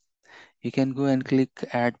 You can go and click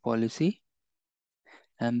add policy,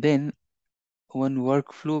 and then one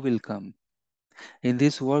workflow will come. In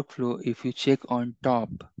this workflow, if you check on top,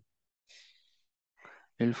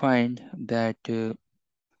 you'll find that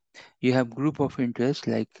you have group of interest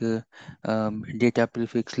like data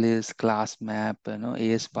prefix list, class map,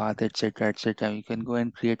 AS path, etc., etc. You can go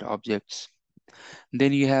and create objects.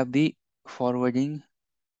 Then you have the forwarding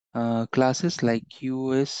classes like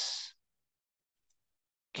QoS,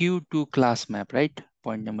 Q2 class map, right?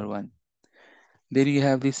 Point number 1. Then you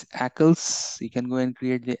have this ACLs. You can go and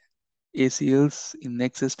create the ACLs in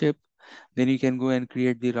next step. Then you can go and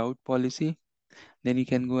create the route policy. Then you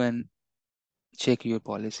can go and check your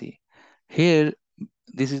policy. Here,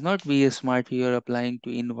 this is not VS Smart. You are applying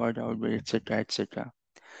to inward, outward, etc., etc.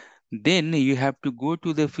 Then you have to go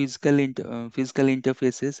to the physical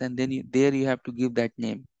interfaces, and then there you have to give that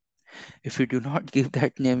name. If you do not give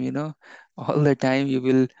that name, all the time you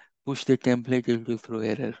will push the template, it will throw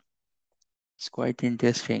error. It's quite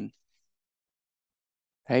interesting,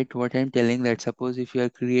 right? What I'm telling, that suppose if you are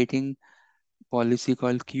creating policy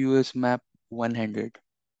called QoS map 100.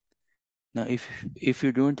 Now, if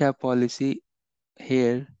you don't have policy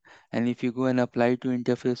here, and if you go and apply to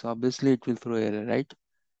interface, obviously it will throw error, right?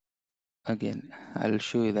 Again, I'll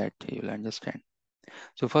show you that, you'll understand.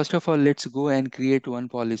 So first of all, let's go and create one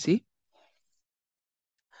policy.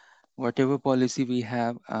 Whatever policy we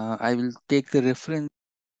have, I will take the reference.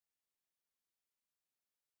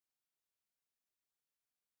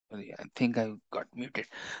 Sorry, I think I got muted.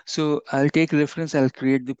 So I'll take reference, I'll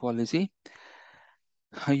create the policy.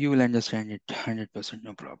 You will understand it 100%,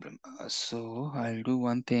 no problem. So I'll do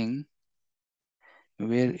one thing.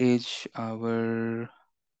 Where is our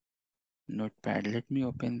notepad? Let me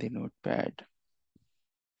open the notepad.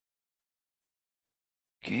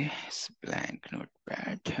 Okay, it's blank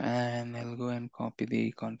notepad, and I'll go and copy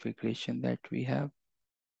the configuration that we have.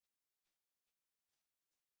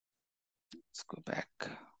 Let's go back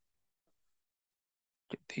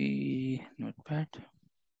to the notepad.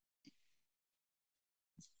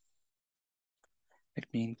 Let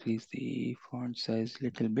me increase the font size a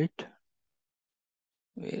little bit.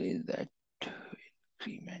 Where is that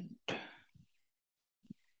increment?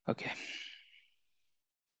 Okay.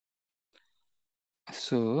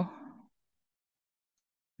 So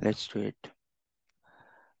let's do it.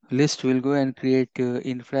 List will go and create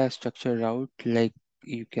infrastructure route like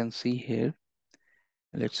you can see here.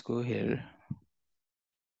 Let's go here.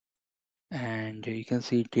 And you can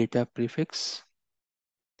see data prefix.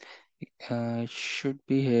 It should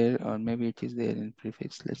be here, or maybe it is there in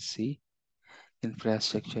prefix. Let's see.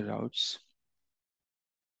 Infrastructure routes.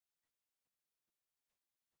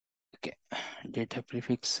 Okay. Data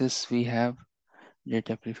prefixes we have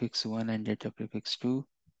data prefix 1 and data prefix 2.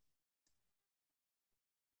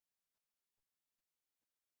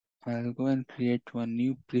 I'll go and create one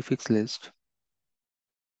new prefix list.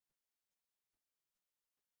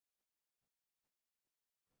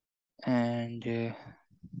 And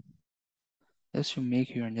just to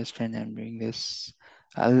make you understand, I'm doing this.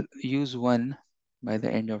 I'll use 1 by the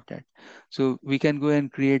end of that. So we can go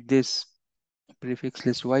and create this prefix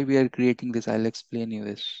list. Why we are creating this, I'll explain you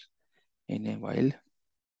this in a while.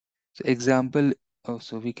 So example,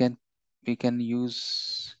 so we can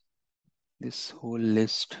use this whole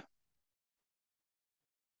list.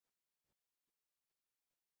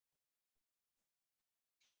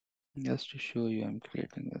 Just to show you, I'm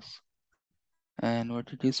creating this. And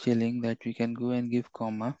what it is telling, that we can go and give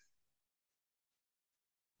comma,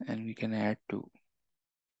 and we can add 2.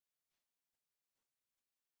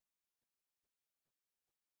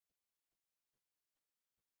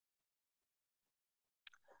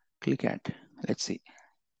 Click add. Let's see.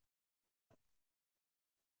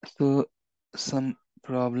 So some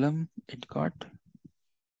problem it got.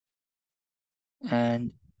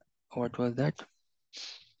 And what was that?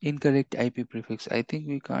 Incorrect IP prefix. I think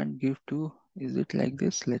we can't give 2. Is it like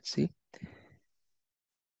this? Let's see.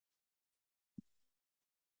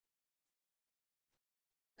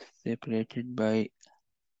 Separated by,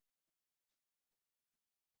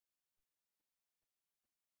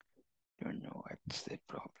 don't know what's the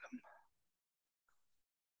problem.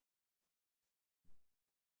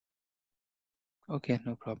 Okay,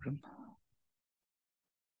 no problem.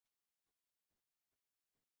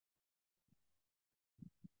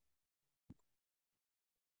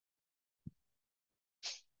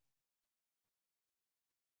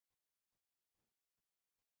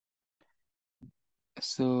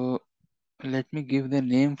 So let me give the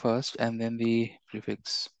name first and then the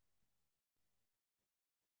prefix.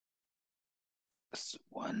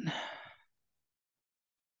 One,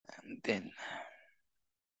 and then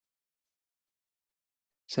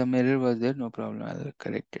some error was there, no problem, I'll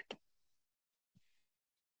correct it.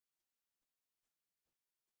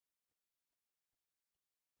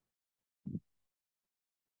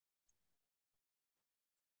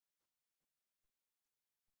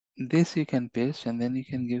 This you can paste, and then you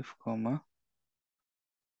can give comma.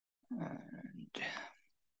 And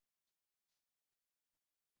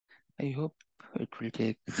I hope it will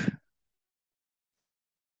take.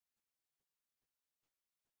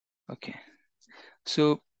 Okay.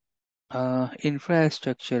 So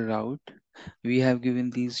infrastructure route, we have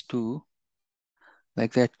given these 2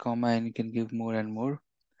 like that, comma, and you can give more and more.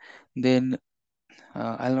 Then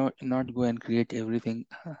I'll not go and create everything.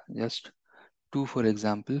 Just 2 for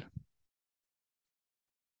example.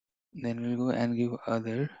 Then we'll go and give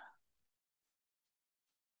other,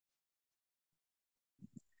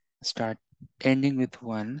 start ending with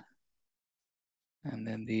 1, and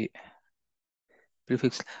then the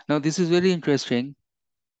prefix. Now this is very interesting,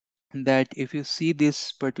 that if you see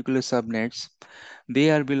this particular subnets, they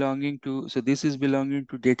are belonging to, so this is belonging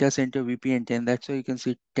to data center VPN 10. That's why you can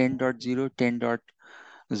see 10.0,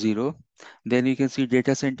 10.0. Then you can see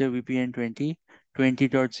data center VPN 20,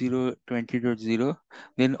 20.0, 20.0.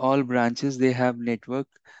 Then all branches, they have network.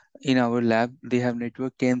 In our lab, they have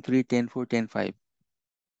network 10.3, 10.4, 10.5.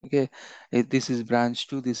 Okay, this is branch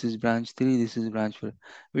 2, this is branch 3, this is branch 4.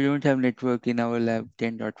 We don't have network in our lab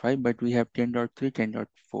 10.5, but we have 10.3,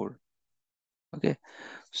 10.4. Okay,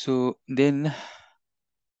 so then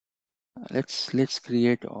let's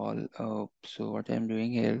create all. So what I'm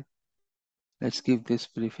doing here, let's give this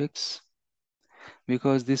prefix,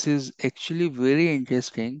 because this is actually very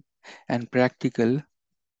interesting and practical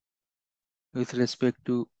with respect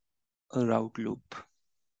to a route loop.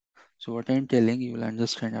 So what I'm telling, you will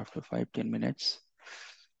understand after 5-10 minutes.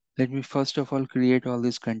 Let me first of all create all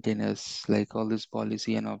these containers, like all this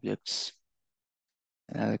policy and objects,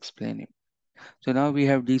 and I'll explain it. So now we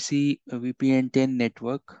have DC VPN 10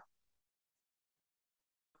 network,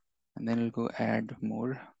 and then we'll go add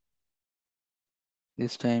more.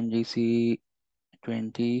 This time DC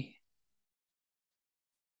 20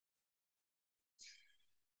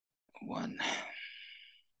 1.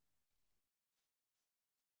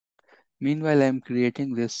 Meanwhile, I'm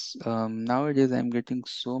creating this. Nowadays, I'm getting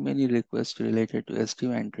so many requests related to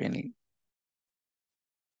SD-WAN training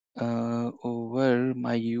over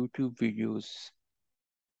my YouTube videos.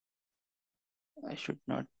 I should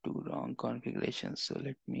not do wrong configurations. So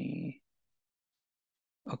let me.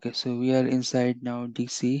 Okay, so we are inside now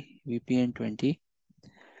DC VPN 20.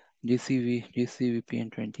 DC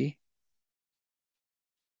VPN 20.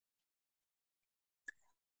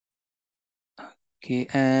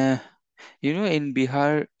 Okay, in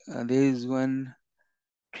Bihar, there is one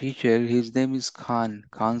teacher. His name is Khan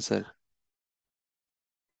sir.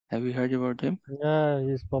 Have you heard about him? Yeah,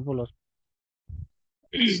 he's popular.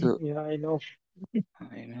 So Yeah, I know.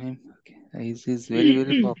 I know him. Okay, he's very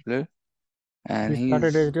very popular, and He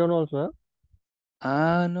started he's SD-WAN also,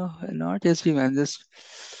 huh? no, not SDWAN. Just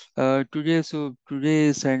today. So today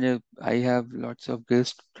is Sunday. I have lots of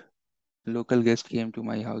guests. Local guests came to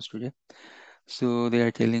my house today. So they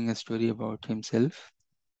are telling a story about himself.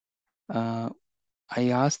 Uh, I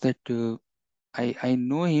asked that I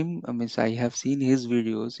know him. I mean, I have seen his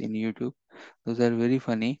videos in YouTube. Those are very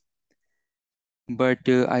funny. But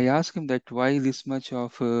I asked him that why this much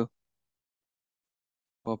of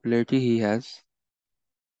popularity he has.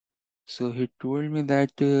 So he told me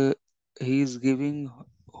that he is giving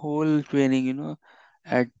whole training,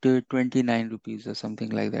 at 29 rupees or something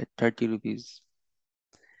like that, 30 rupees.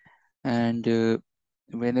 And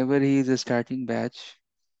whenever he is a starting batch,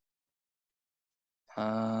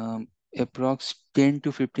 approx 10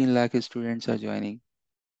 to 15 lakh students are joining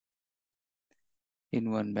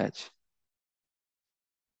in one batch.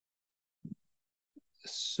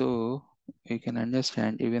 So you can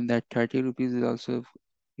understand even that 30 rupees is also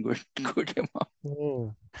good good amount, Hmm.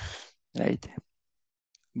 right?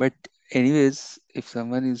 But anyways, if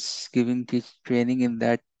someone is giving training in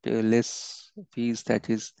that less fees, that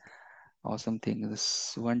is awesome thing.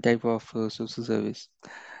 This one type of social service.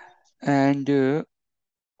 And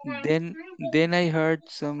then I heard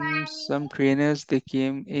some trainers, they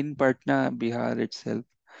came in Patna, Bihar itself.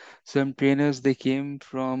 Some trainers, they came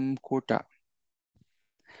from Kota.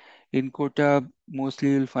 In Kota,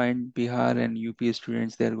 mostly you'll find Bihar and UP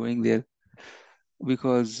students. They are going there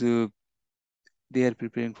because they are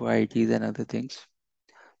preparing for ITs and other things.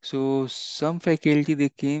 So some faculty, they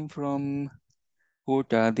came from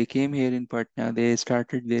Kota. They came here in Patna. They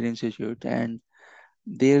started their institute, and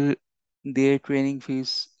their their training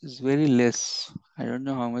fees is very less. I don't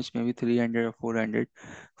know how much, maybe 300 or 400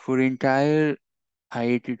 for entire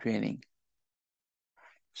IIT training.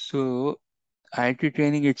 So IIT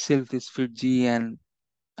training itself, this Fiji and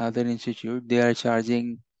other institute, they are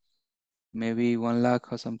charging maybe 1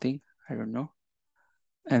 lakh or something. I don't know.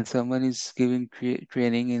 And someone is giving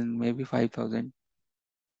training in maybe 5,000.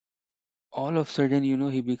 All of a sudden,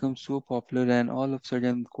 he becomes so popular, and all of a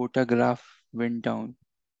sudden, quota graph went down.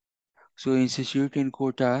 So institute in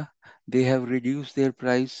Kota, they have reduced their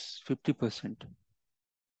price 50%.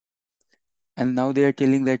 And now they are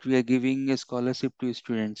telling that we are giving a scholarship to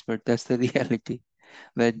students, but that's the reality,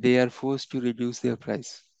 that they are forced to reduce their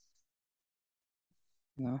price.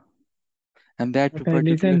 You know? And that But I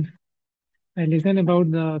particular, listen. I listen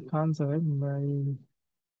about the concert. I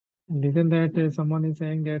listen that someone is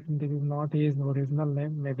saying that this is not his original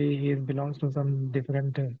name. Maybe he belongs to some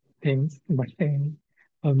different things, but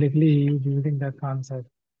publicly he is using the concert.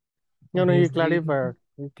 No, But no, he he is giving. clarified.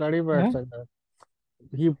 He clarified Yeah. said that.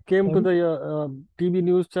 He came to Sorry. the TV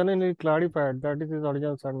news channel and he clarified that is his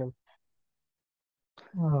original surname.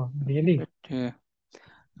 Oh, Okay, really?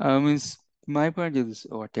 but means my point is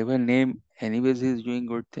whatever name, anyways, he's doing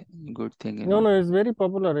good thing, you No, know. no, it's very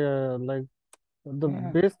popular. Like the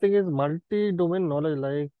Yeah. best thing is multi-domain knowledge.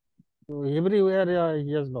 Like everywhere, yeah,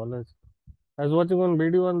 he has knowledge. I was watching one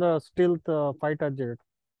video on the stealth fighter jet.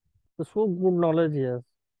 So good knowledge he has.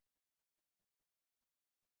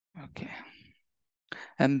 Okay.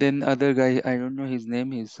 And then other guy, I don't know his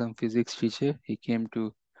name. He's some physics teacher. He came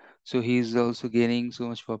to, so he's also gaining so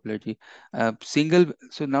much popularity.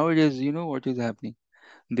 So nowadays, you know what is happening?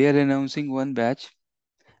 They are announcing one batch,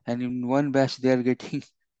 and in one batch they are getting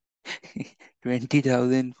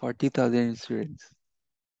 20,000, 40,000 students.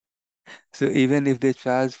 So even if they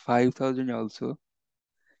charge 5,000 also,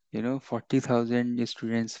 40,000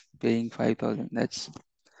 students paying 5,000.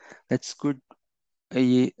 That's good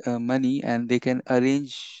money, and they can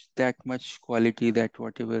arrange that much quality that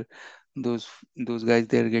whatever those those guys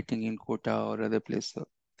they're getting in quota or other place. So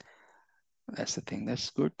that's the thing. That's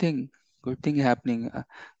good thing happening.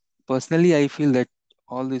 Personally, I feel that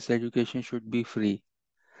all this education should be free,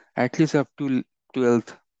 at least up to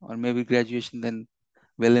 12th or maybe graduation, then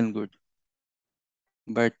well and good.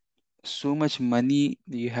 But so much money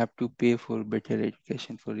you have to pay for better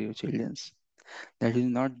education for your childrens. That is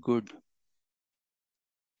not good.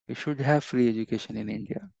 We should have free education in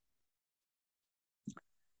India.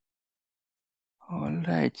 All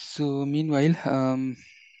right. So meanwhile,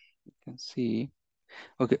 you can see.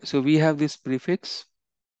 Okay. So we have this prefix,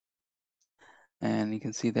 and you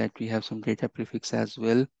can see that we have some data prefix as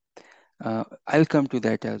well. I'll come to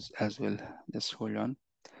that as well. Just hold on.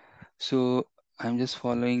 So I'm just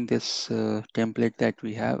following this template that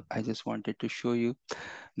we have. I just wanted to show you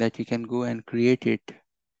that you can go and create it.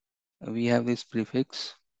 We have this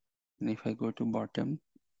prefix, and if I go to bottom,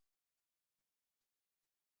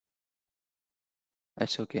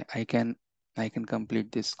 that's okay. I can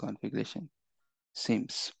complete this configuration.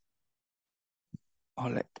 Seems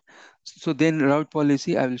all right. So then route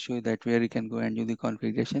policy, I will show you that where you can go and do the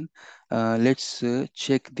configuration. Let's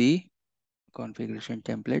check the configuration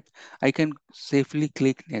template. I can safely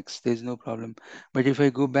click next. There's no problem. But if I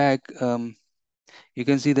go back, you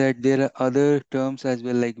can see that there are other terms as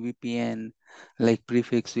well, like VPN, like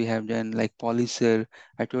prefix we have done, like policer.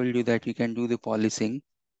 I told you that you can do the policing.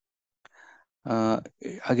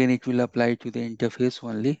 Again, it will apply to the interface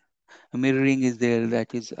only. Mirroring is there,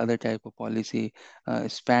 that is other type of policy.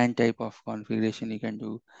 Span type of configuration you can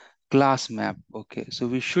do. Class map, okay, so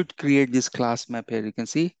we should create this class map here. You can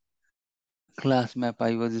see class map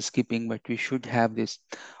I was skipping, but we should have this.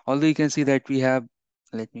 Although you can see that we have,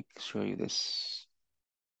 let me show you this.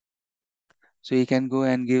 So you can go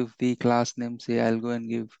and give the class name. Say I'll go and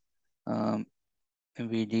give um, a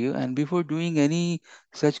video, and before doing any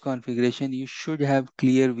such configuration you should have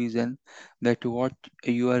clear vision that what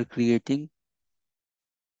you are creating.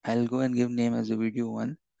 I'll go and give name as a video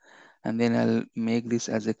one, and then I'll make this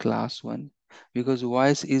as a class one, because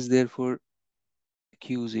voice is there for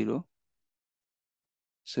Q0.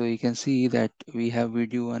 So you can see that we have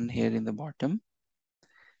video one here in the bottom,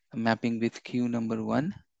 mapping with Q number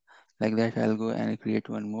one. Like that, I'll go and create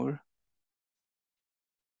one more.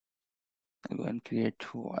 I'll go and create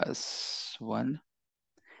voice one,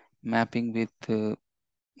 mapping with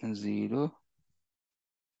 0.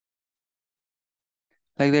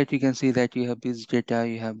 Like that, you can see that you have this data,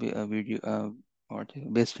 you have a video, what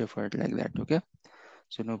best effort, like that. Okay,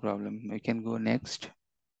 so no problem. We can go next.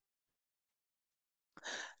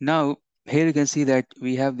 Now, here you can see that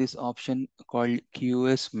we have this option called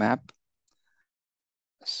QoS map.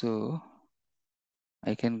 So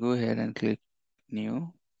I can go ahead and click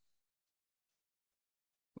new.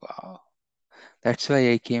 Wow. That's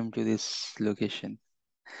why I came to this location,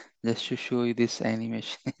 just to show you this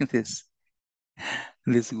animation, this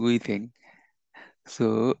GUI thing.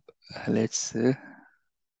 So let's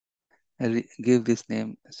give this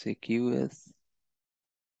name, say QoS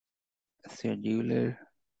scheduler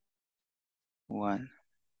one,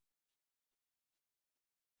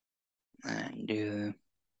 and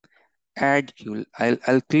add queue.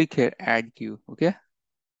 I'll click here, add queue. Okay,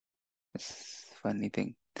 it's funny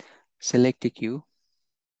thing. Select a queue,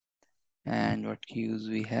 and what queues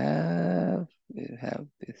we have? We have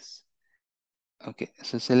this. Okay,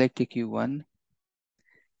 so select a queue one.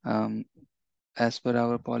 Um, as per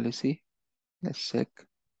our policy, Let's check.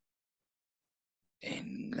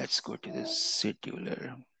 And let's go to the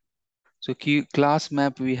scheduler. So class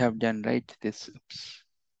map we have done, right? Oops,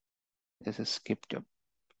 this is skipped up.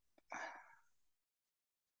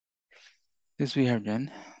 This we have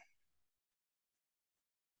done.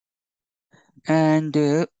 And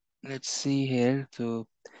let's see here. So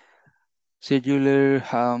scheduler,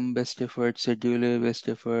 scheduler, best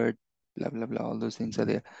effort, blah, blah, blah. All those things are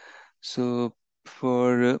there. So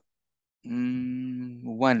for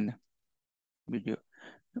one video,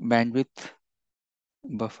 bandwidth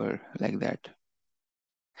buffer like that.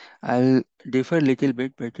 I'll differ a little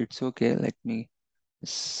bit, but it's okay. Let me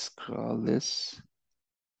scroll this.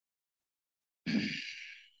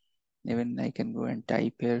 Even I can go and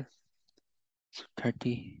type here. So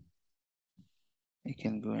 30. I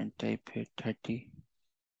can go and type here 30.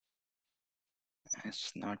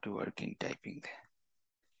 It's not working typing there.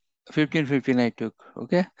 15, 15 I took.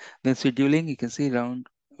 Okay. Then scheduling, you can see round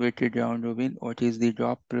weighted round robin. What is the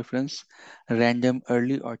drop preference? Random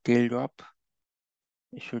early or tail drop?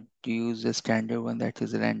 You should use the standard one, that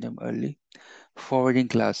is random early. Forwarding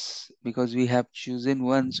class, because we have chosen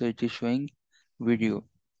one, so it is showing video,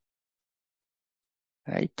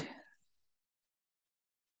 right?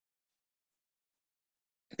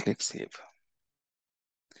 Click save.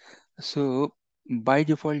 So by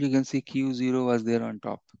default, you can see Q0 was there on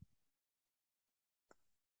top,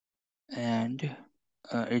 and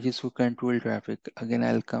it is for control traffic. Again,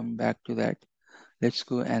 I'll come back to that. Let's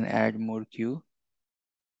go and add more queue.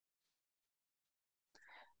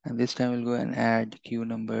 And this time we'll go and add queue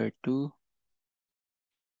number 2.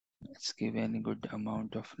 Let's give any good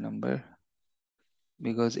amount of number,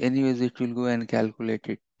 because anyways it will go and calculate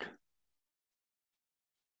it.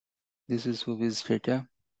 This is for this data.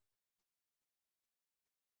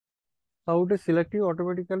 How it is selecting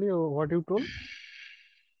automatically, what you told?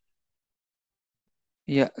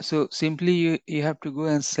 Yeah, so simply you have to go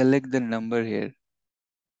and select the number here,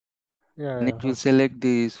 Yeah, and yeah, it will okay. select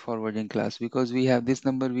this forwarding class, because we have this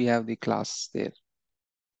number, we have the class there.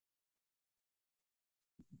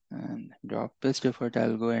 And drop best effort,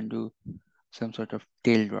 I'll go and do some sort of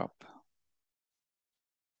tail drop.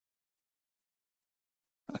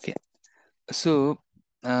 Okay, so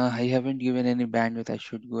I haven't given any bandwidth. I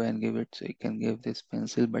should go and give it. So you can give this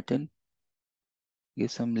pencil button,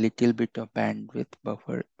 give some little bit of bandwidth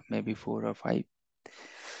buffer, maybe 4 or 5.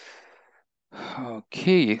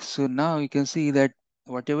 Okay, so now you can see that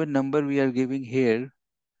whatever number we are giving here,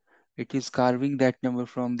 it is carving that number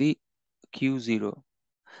from the Q0.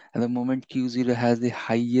 And the moment Q0 has the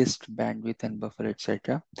highest bandwidth and buffer,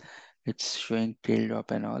 etc., it's showing tail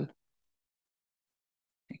drop and all.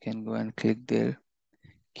 You can go and click there.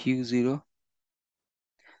 Q0.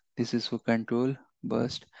 This is for control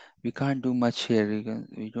burst. We can't do much here.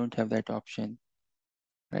 We don't have that option,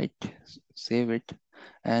 right? Save it.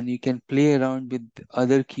 And you can play around with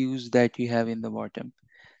other queues that you have in the bottom.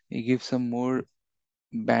 You give some more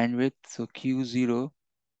bandwidth. So Q0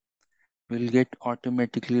 will get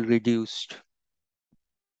automatically reduced.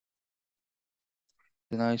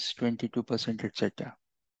 So now it's 22%, etc.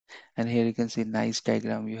 And here you can see nice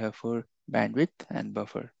diagram you have for bandwidth and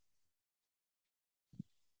buffer.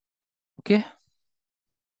 Okay.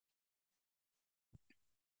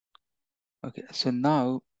 Okay. So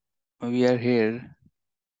now we are here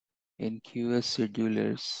in QoS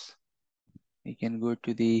schedulers. We can go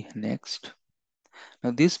to the next.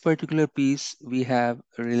 Now this particular piece we have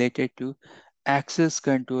related to access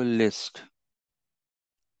control list.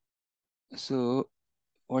 So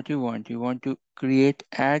what you want to create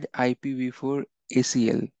add IPv4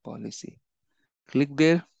 ACL policy. Click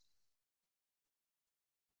there,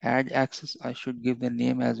 add access. I should give the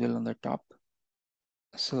name as well on the top.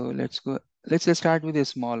 So let's go. Let's just start with a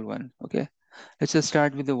small one. Okay. Let's just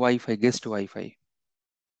start with the Wi-Fi, guest Wi-Fi.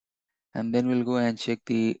 And then we'll go and check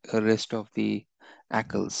the rest of the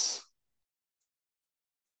ACLs.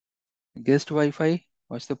 Guest Wi-Fi,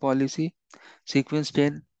 what's the policy? Sequence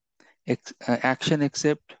 10, action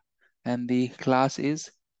accept, and the class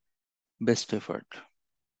is best effort.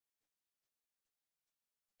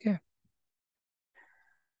 Okay.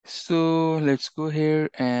 So let's go here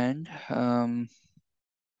and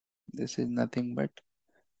this is nothing but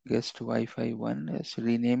guest Wi-Fi 1. Let's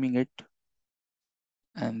renaming it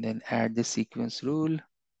and then add the sequence rule.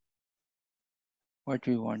 What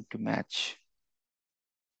we want to match.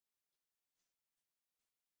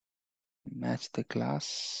 Match the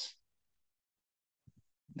class,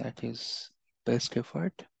 that is best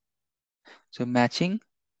effort. So matching,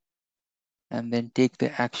 and then take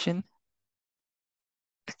the action.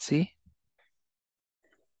 Let's see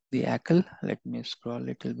the ACL. Let me scroll a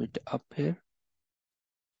little bit up here.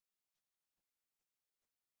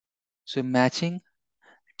 So matching,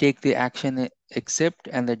 take the action accept,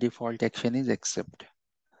 and the default action is accept.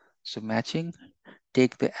 So matching,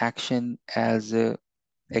 take the action as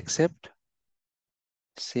accept,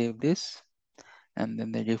 save this, and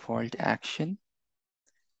then the default action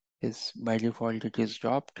is by default it is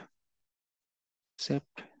dropped,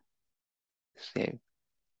 accept, save.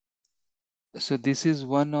 So this is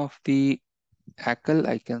one of the ACL.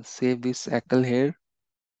 I can save this ACL here.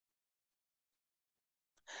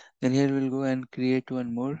 Then here we'll go and create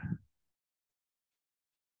one more.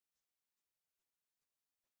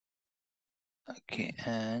 Okay,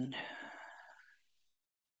 and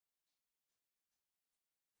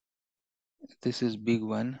this is big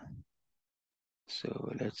one.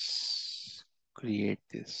 So let's create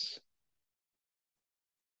this.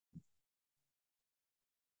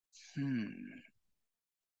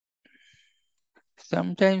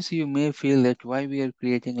 Sometimes you may feel that why we are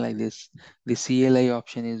creating like this. The CLI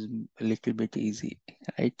option is a little bit easy,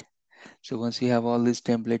 right? So once you have all this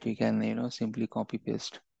template, you can, simply copy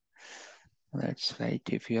paste. That's right.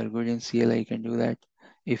 If you are good in CLI, you can do that.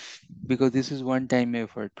 Because this is one time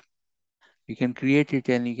effort, you can create it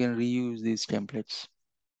and you can reuse these templates,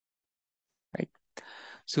 right?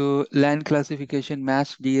 So LAN classification,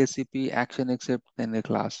 match DSCP, action accept, then the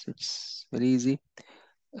class. It's very easy.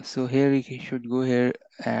 So here you should go here,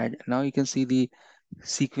 add. Now you can see the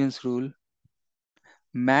sequence rule.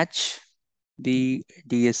 Match the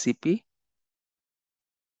DSCP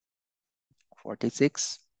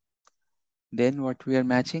 46. Then what we are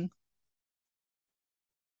matching?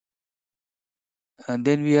 And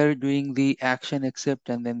then we are doing the action accept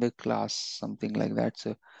and then the class, something like that.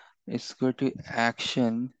 So it's go to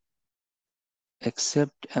action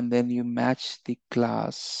accept and then you match the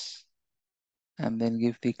class and then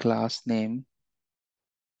give the class name.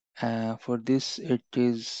 For this, it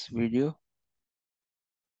is video.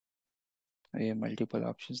 We have multiple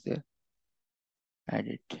options there. Add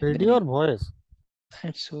it. Then Video or voice?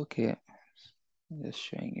 it's okay. Just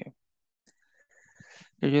showing you.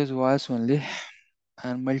 It is voice only,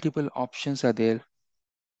 and multiple options are there.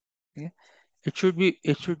 Okay. It should be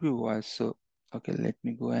voice. So okay, let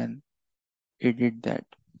me go and edit that.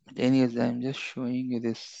 But anyways, I'm just showing you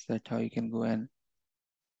this, that how you can go and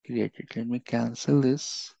create it. Let me cancel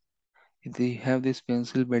this. If you have this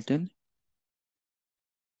pencil button,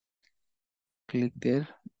 click there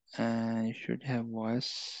and you should have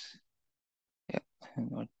voice. Yeah,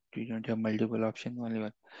 not, we don't have multiple option, only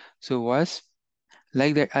one. So voice,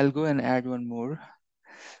 like that, I'll go and add one more.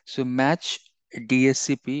 So match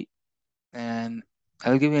DSCP and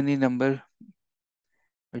I'll give any number,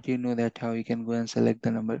 but you know that how you can go and select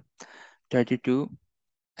the number 32,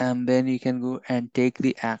 and then you can go and take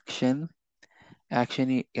the action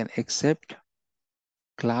you can accept,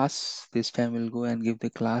 class. This time we'll go and give the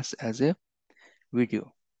class as a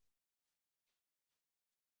video,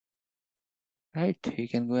 right? You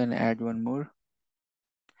can go and add one more,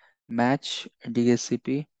 match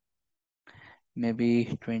DSCP,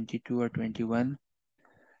 maybe 22 or 21,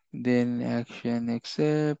 then action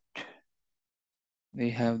accept. We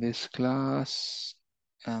have this class,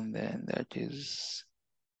 and then that is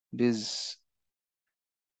this.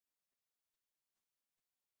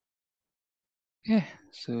 Yeah,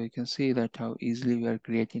 so you can see that how easily we are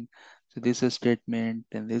creating. So this is a statement,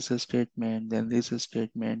 then this is a statement, then this is a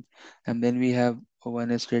statement, and then we have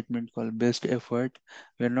one statement called best effort.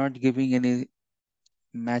 We're not giving any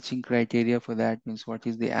matching criteria for that, means what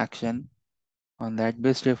is the action on that.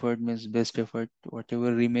 Best effort means best effort,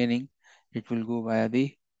 whatever remaining, it will go via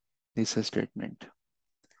the this statement.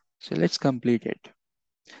 So let's complete it.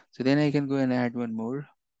 So then I can go and add one more,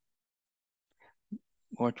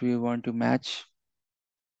 what we want to match.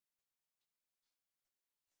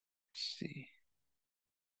 See,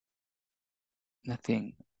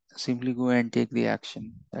 nothing. Simply go and take the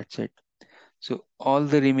action. That's it. So all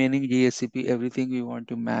the remaining DSCP, everything we want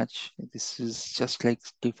to match. This is just like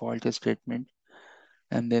default statement.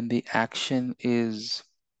 And then the action is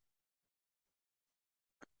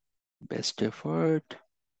best effort,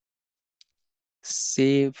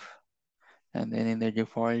 save, and then in the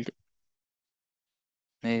default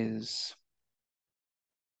is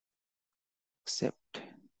accept,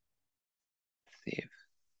 save.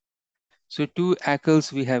 So two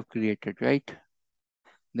ACLs we have created, right?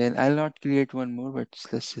 Then I'll not create one more, but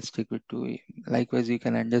let's just stick with two. Likewise, you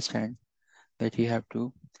can understand that you have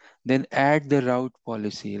to. Then add the route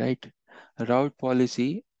policy, right? Route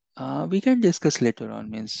policy, we can discuss later on,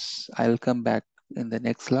 means I'll come back in the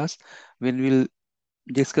next class when we'll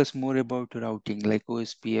discuss more about routing like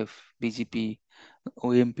OSPF, BGP,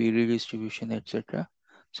 OMP, redistribution, etc.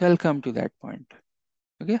 So I'll come to that point.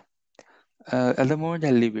 Okay. At the moment,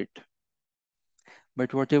 I'll leave it.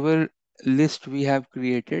 But whatever list we have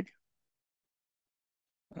created,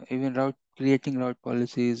 even creating route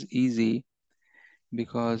policy is easy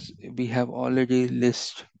because we have already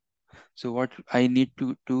list. So what I need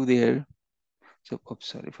to do there, so oops,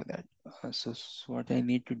 sorry for that. What I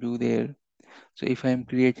need to do there, so if I'm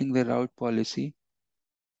creating the route policy,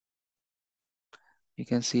 you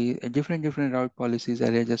can see different route policies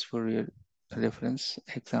are just for your reference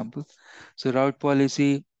example. So route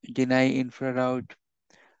policy, deny infra route,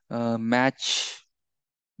 match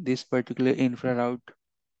this particular infra route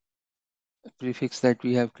prefix that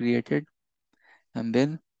we have created, and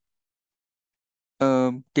then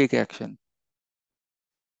take action.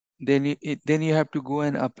 Then you have to go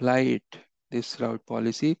and apply it, this route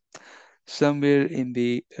policy, somewhere in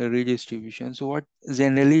the redistribution. So what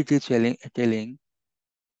generally it is telling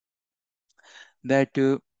that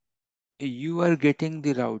you are getting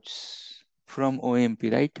the routes from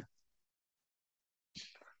OMP, right?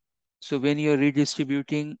 So when you are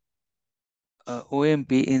redistributing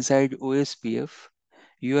OMP inside OSPF,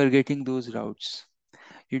 you are getting those routes.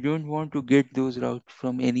 You don't want to get those routes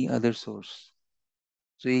from any other source.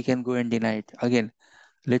 So you can go and deny it. Again,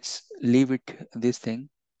 let's leave it this thing,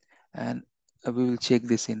 and we will check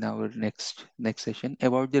this in our next session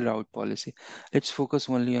about the route policy. Let's focus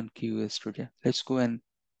only on QoS today. Let's go and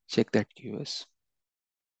check that QoS.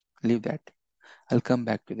 Leave that. I'll come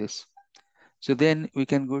back to this. So then we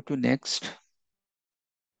can go to next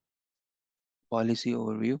policy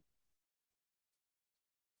overview.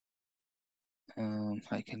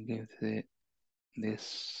 I can give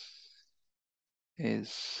this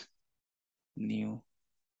is new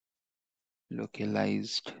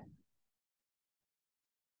localized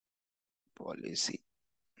policy.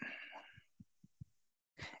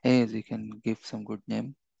 As you can give some good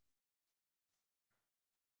name.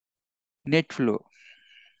 Net flow,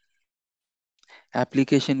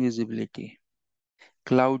 application visibility,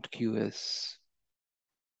 cloud QoS,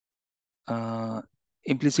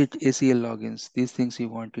 implicit ACL logins. These things you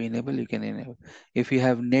want to enable, you can enable. If you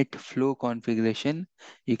have net flow configuration,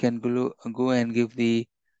 you can go and give the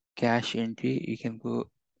cache entry. You can go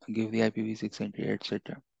give the IPv6 entry,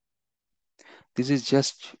 etc. This is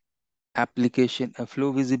just application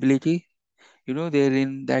flow visibility. You know, there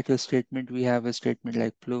in that statement, we have a statement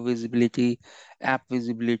like flow visibility, app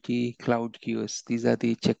visibility, cloud QoS. These are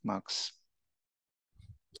the check marks.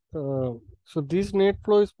 So this net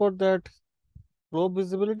flow is for that flow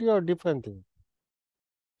visibility or different thing?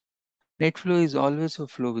 Net flow is always for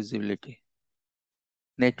flow visibility.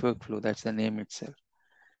 Network flow, that's the name itself.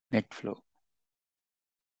 Net flow.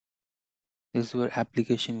 This is for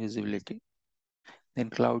application visibility. Then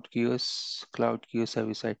cloud QoS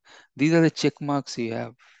service side. These are the check marks you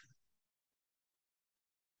have,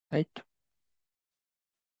 right?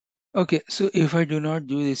 Okay, so if I do not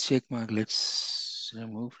do this check mark, let's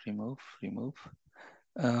remove.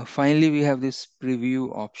 Finally, we have this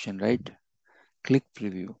preview option, right? Click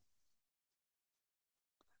preview.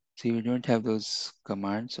 See, we don't have those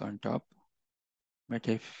commands on top. But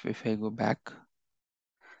if I go back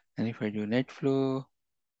and if I do net flow,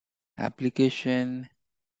 application,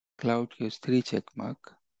 cloud QoS 3 check mark,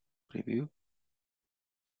 preview.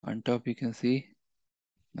 On top, you can see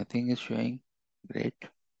nothing is showing. Great.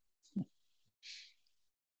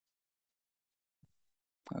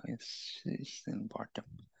 It's in bottom.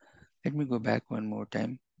 Let me go back one more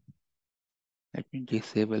time. Let me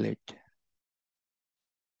disable it.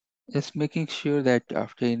 Just making sure that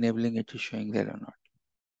after enabling it is showing there or not.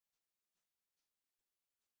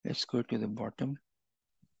 Let's go to the bottom.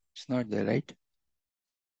 It's not there, right?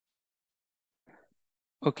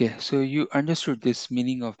 Okay, so you understood this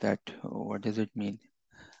meaning of that. What does it mean?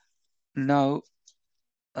 Now,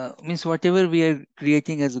 means whatever we are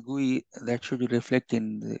creating as a GUI, that should reflect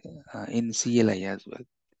in CLI as well.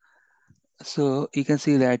 So you can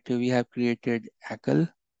see that we have created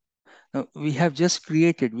ACL. Now we have just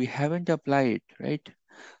created, we haven't applied it, right?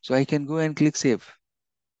 So I can go and click save.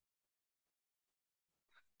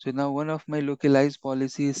 So now one of my localized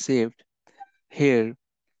policy is saved here,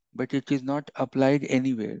 but it is not applied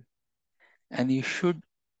anywhere. And you should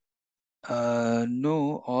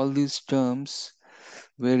know all these terms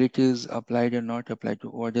where it is applied or not applied to.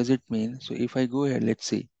 What does it mean? So if I go here, let's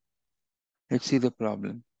see the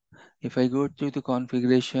problem. If I go to the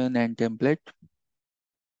configuration and template,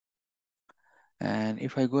 and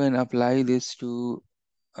if I go and apply this to,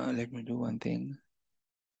 let me do one thing.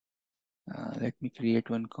 Let me create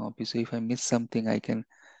one copy. So if I miss something, I can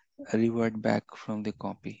revert back from the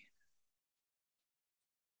copy.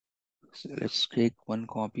 So let's take one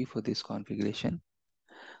copy for this configuration.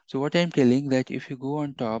 So what I'm telling that if you go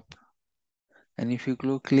on top and if you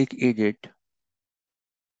click edit,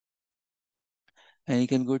 and you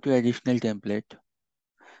can go to additional template,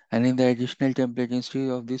 and in the additional template, instead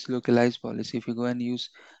of this localized policy, if you go and use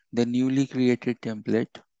the newly created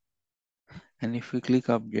template, and if you click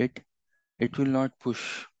update, it will not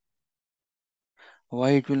push. Why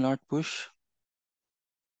it will not push?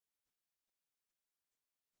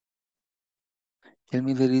 Tell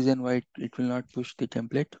me the reason why it will not push the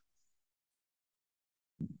template.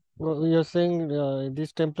 No, you're saying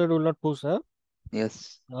this template will not push, huh?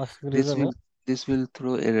 Yes, Ask the this reason, huh? will this will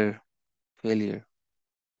throw error, failure.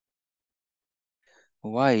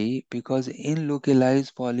 Why? Because in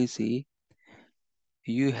localized policy,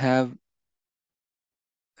 you have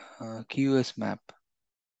QoS map,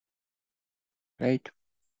 right?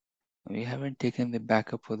 We haven't taken the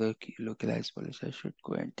backup for the localized policy. I should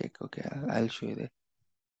go and take. Okay, I'll show you the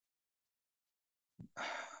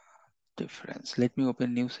difference. Let me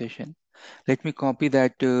open new session. Let me copy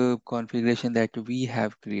that configuration that we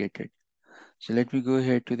have created. So let me go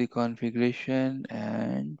here to the configuration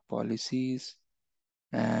and policies,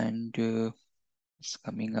 and it's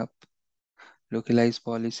coming up localized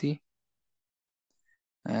policy,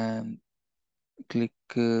 and click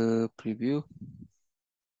preview.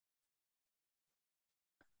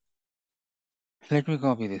 Let me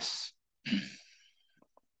copy this.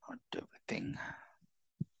 Not everything.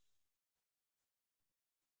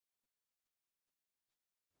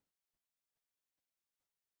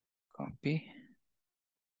 Copy.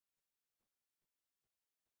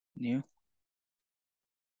 New.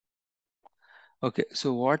 Okay,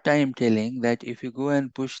 so what I am telling that if you go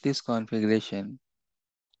and push this configuration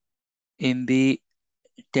in the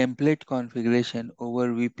template configuration over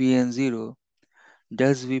VPN 0,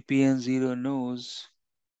 does VPN 0 knows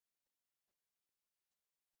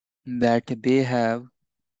that they have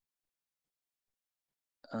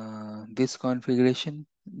this configuration,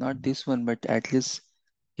 not this one, but at least,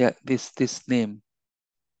 yeah, this name,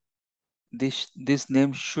 this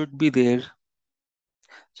name should be there.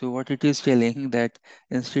 So what it is telling that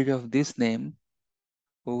instead of this name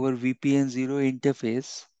over VPN 0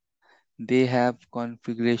 interface, they have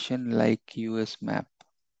configuration like US map.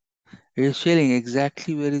 It is sharing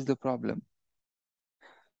exactly where is the problem.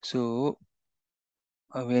 So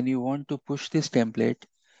when you want to push this template,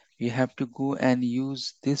 you have to go and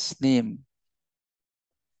use this name.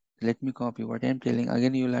 Let me copy what I'm telling.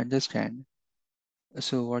 Again, you'll understand.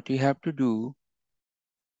 So what you have to do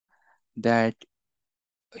that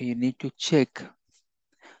you need to check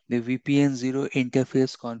the VPN 0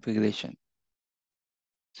 interface configuration.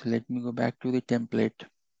 So let me go back to the template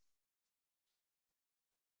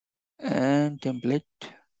and template.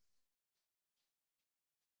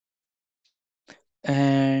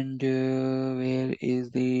 And where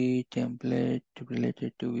is the template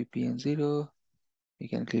related to VPN 0? You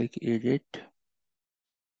can click edit.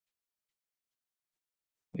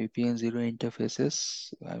 VPN 0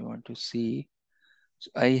 interfaces. I want to see. So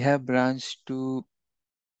I have branched to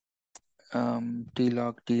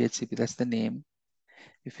tlog DHCP. That's the name.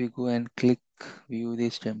 If you go and click view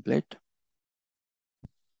this template,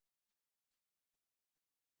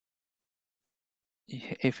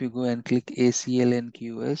 if you go and click ACL and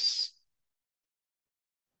QoS,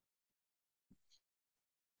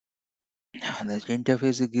 the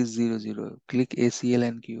interface is 00. Click ACL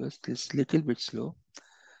and QoS. This little bit slow.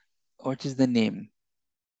 What is the name?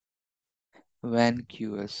 WAN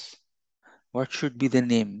QoS. What should be the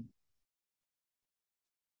name?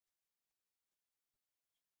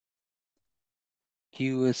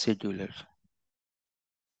 QoS scheduler.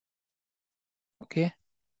 Okay,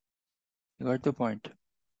 you got the point.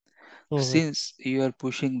 Mm-hmm. Since you are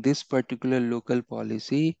pushing this particular local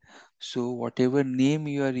policy, so whatever name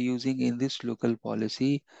you are using in this local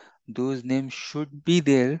policy, those names should be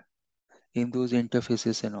there in those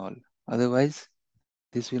interfaces and all. Otherwise,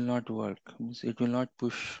 this will not work. Means it will not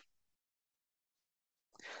push.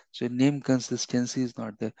 So name consistency is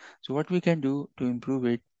not there. So what we can do to improve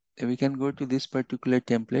it, we can go to this particular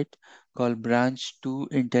template called branch to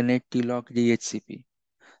internet TLOC DHCP.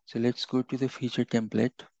 So let's go to the feature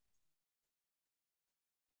template.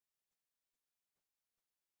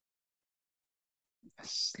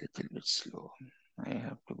 It's a little bit slow. I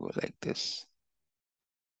have to go like this.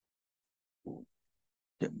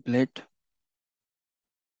 Template,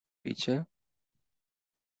 feature,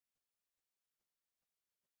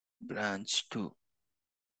 branch to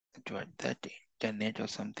what that internet or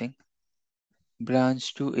something.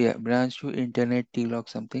 Branch to, yeah, branch to internet TLOC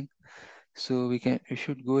something. So we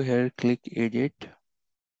should go here, click edit.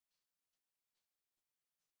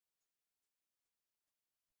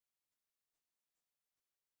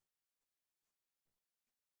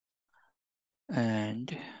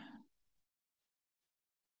 And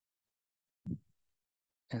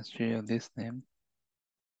instead of this name,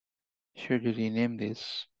 should you rename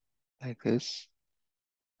this like this?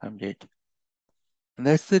 Update. And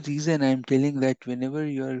that's the reason I'm telling that whenever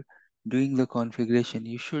you're doing the configuration,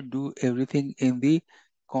 you should do everything in the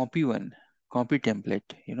copy one, copy template,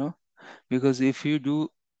 because if you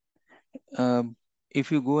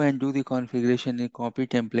go and do the configuration in copy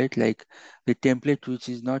template, like the template which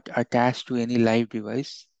is not attached to any live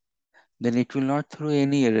device, then it will not throw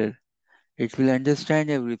any error. It will understand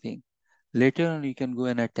everything. Later on, you can go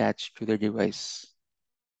and attach to the device.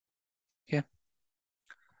 Okay.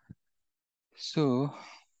 So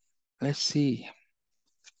let's see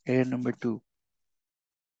error number 2.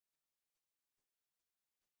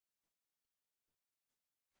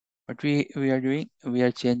 What we are doing, we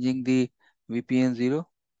are changing the VPN 0.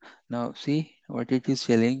 Now see what it is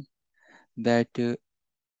telling, that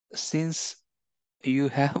since you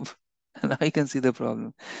have, now I can see the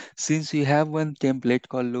problem. Since you have one template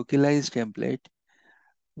called localized template,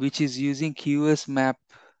 which is using QoS map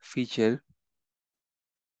feature,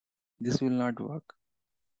 this will not work.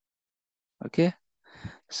 Okay.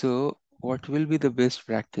 So what will be the best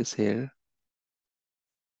practice here?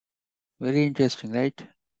 Very interesting, right?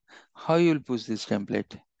 How you will push this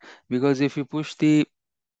template? Because if you push the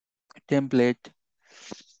template,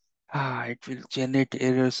 it will generate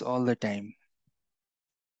errors all the time.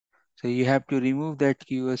 So you have to remove that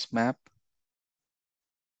QoS map,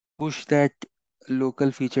 push that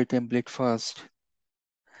local feature template first,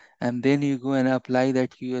 and then you go and apply that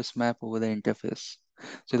QoS map over the interface.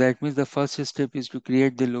 So that means the first step is to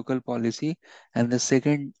create the local policy, and the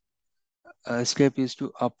second step is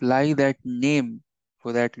to apply that name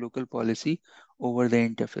for that local policy over the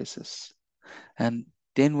interfaces. And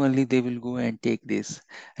then only they will go and take this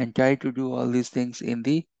and try to do all these things in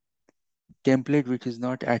the template which is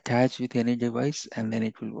not attached with any device, and then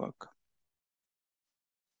it will work.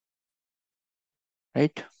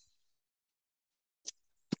 Right?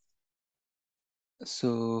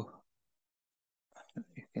 So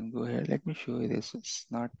you can go here. Let me show you this. It's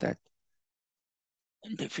not that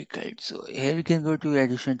difficult. So here you can go to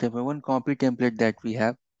additional template, one copy template that we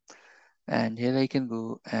have. And here I can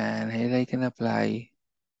go and here I can apply.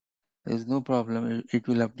 There's no problem. It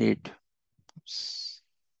will update. Oops.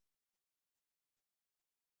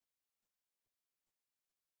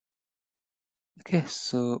 Okay,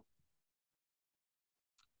 so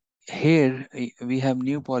here we have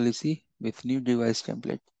new policy with new device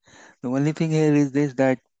template. The only thing here is this,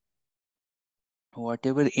 that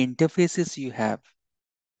whatever interfaces you have,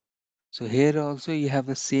 so here also you have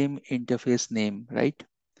the same interface name, right?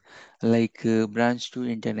 Like branch to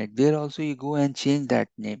internet. There also you go and change that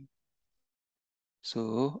name.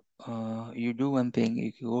 So you do one thing,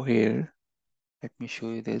 you go here. Let me show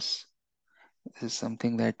you this. This is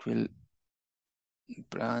something that will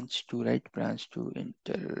branch to, right? Branch to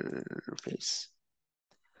interface.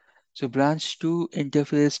 So branch to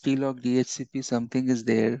interface tlog DHCP, something is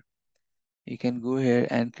there. You can go here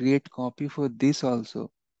and create copy for this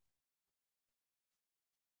also.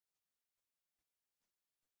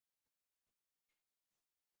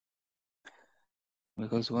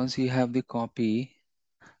 Because once you have the copy,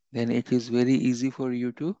 then it is very easy for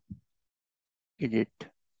you to edit.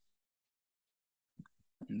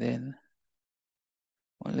 And then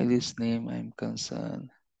only this name I'm concerned.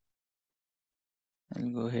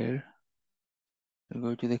 I'll go here. I'll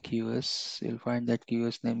go to the QoS. You'll find that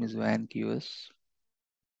QoS name is WAN QoS.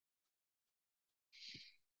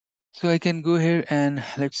 So I can go here and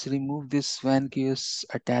let's remove this WAN QoS,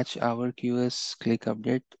 attach our QoS, click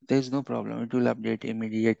update. There's no problem. It will update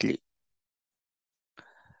immediately.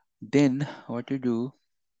 Then what you do,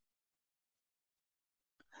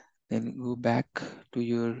 then go back to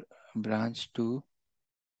your branch to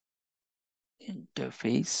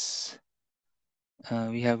interface.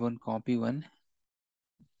 We have one copy one.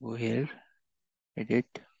 Go here, edit.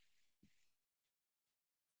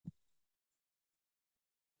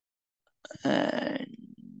 And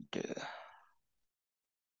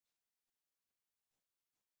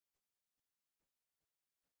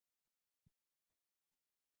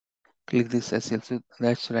click this SL. So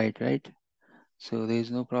that's right? So there is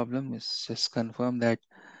no problem. It's just confirm that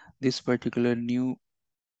this particular new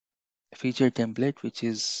feature template, which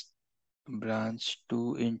is branch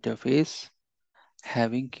to interface,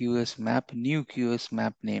 having QoS map, new QoS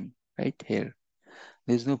map name, right here.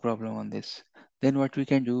 There's no problem on this. Then what we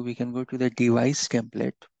can do, we can go to the device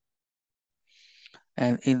template.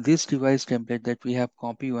 And in this device template that we have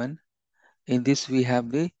copy one, in this we have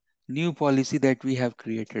the new policy that we have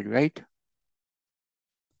created, right?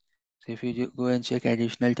 So if you go and check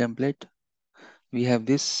additional template, we have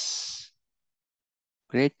this.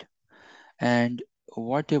 Great. And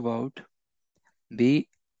what about the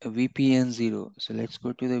VPN 0? So let's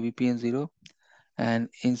go to the VPN 0, and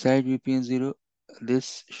inside VPN 0,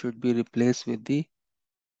 this should be replaced with the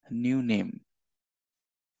new name.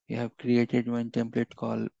 We have created one template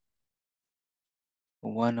called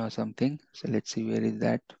one or something. So let's see where is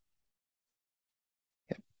that.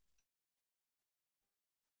 Yep.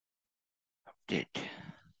 Update.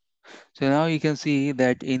 So now you can see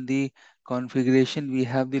that in the configuration we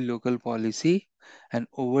have the local policy, and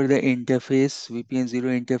over the interface, VPN 0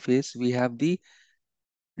 interface, we have the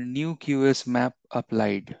new QoS map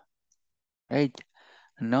applied, right?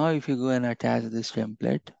 Now if you go and attach this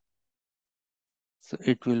template, so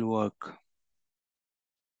it will work.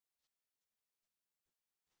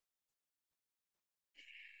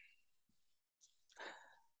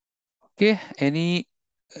 Okay, any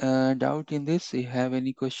doubt in this? You have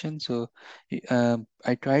any questions? So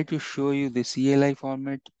I try to show you the CLI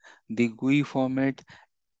format, the GUI format,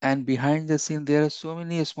 and behind the scene there are so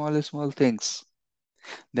many small things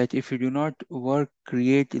that if you do not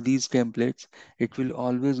create these templates, it will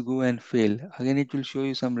always go and fail. Again, it will show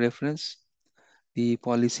you some reference, the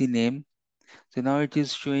policy name. So now it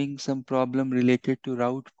is showing some problem related to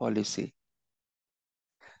route policy.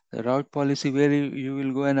 The route policy where you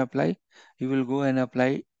will go and apply, you will go and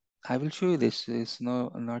apply. I will show you this. It's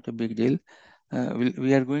not a big deal.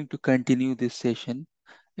 We are going to continue this session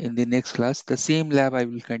in the next class. The same lab I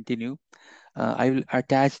will continue. I will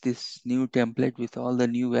attach this new template with all the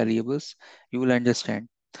new variables. You will understand.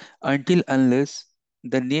 Until unless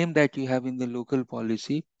the name that you have in the local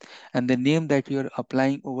policy and the name that you are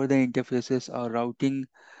applying over the interfaces or routing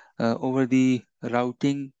over the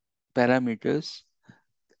routing parameters,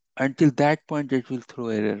 until that point it will throw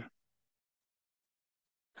error.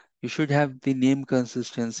 You should have the name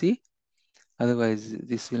consistency, otherwise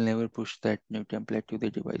this will never push that new template to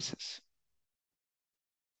the devices.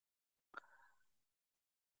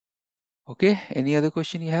 Okay, any other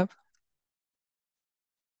question you have?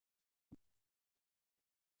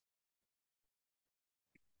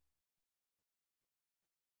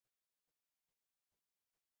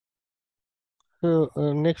 So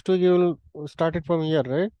next week you will start it from here,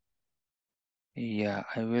 right? Yeah,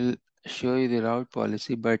 I will show you the route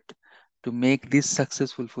policy, but to make this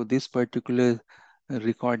successful for this particular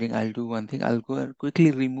recording, I'll do one thing. I'll go and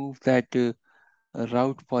quickly remove that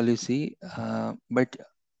route policy, but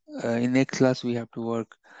in next class we have to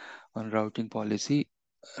work on routing policy,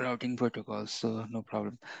 routing protocols, so no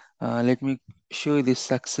problem. Let me show you this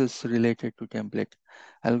success related to template.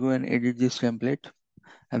 I'll go and edit this template,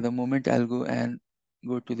 and the moment I'll go and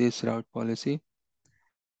go to this route policy,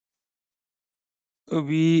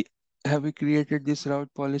 we have we created this route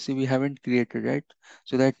policy? We haven't created, right?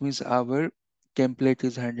 So that means our template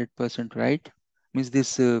is 100% right. Means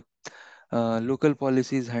this local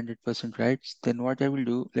policy is 100% right. Then what I will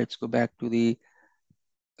do, let's go back to the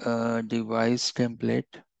device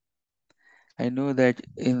template. I know that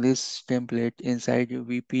in this template inside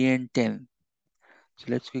VPN 10. So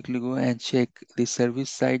let's quickly go and check the service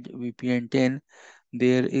side VPN 10.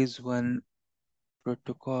 There is one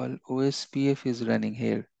protocol OSPF is running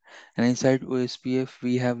here, and inside OSPF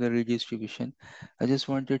we have the redistribution. I just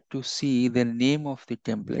wanted to see the name of the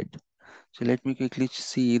template. So let me quickly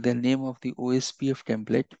see the name of the OSPF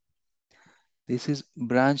template. This is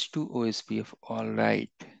branch to OSPF. All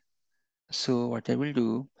right. So what I will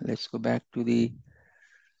do, let's go back to the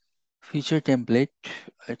feature template.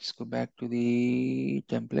 Let's go back to the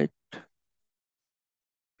template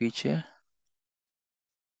feature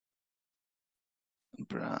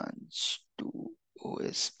branch to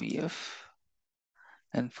OSPF.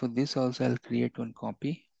 And for this also I'll create one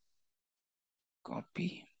copy.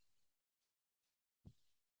 Copy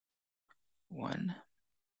one.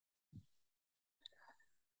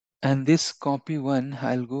 And this copy one,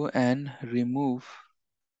 I'll go and remove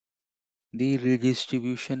the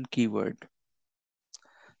redistribution keyword.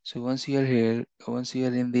 So once you are here, once you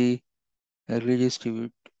are in the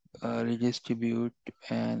redistribute, redistribute,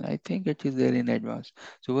 and I think it is there in advanced.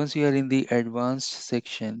 So once you are in the advanced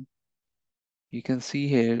section, you can see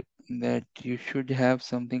here that you should have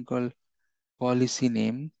something called policy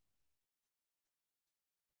name.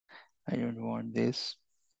 I don't want this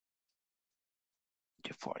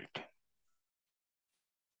default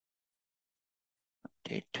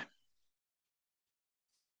date.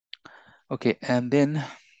 Okay, and then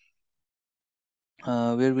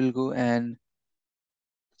where we'll go and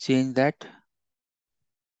change that.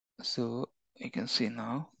 So you can see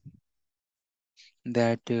now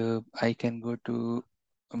that I can go to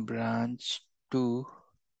branch to,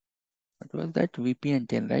 what was that, VPN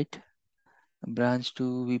 10, right? Branch to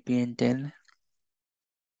VPN 10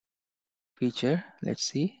 feature. Let's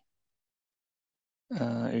see.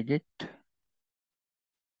 Edit.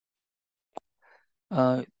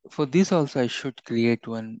 For this also I should create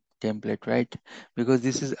one template, right? Because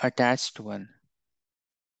this is attached one.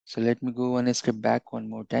 So let me go one step back one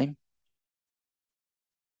more time.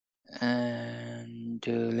 And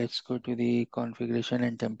let's go to the configuration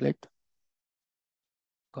and template.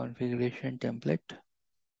 Configuration template.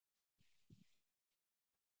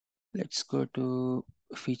 Let's go to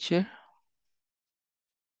feature.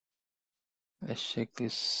 Let's check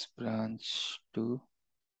this branch to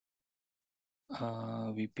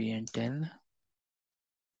VPN 10.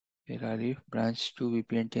 Where are you? Branch to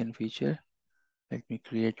VPN 10 feature. Let me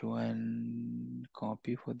create one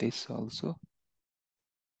copy for this also.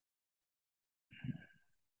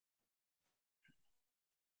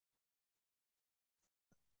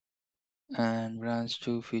 And branch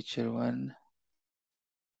to feature 1.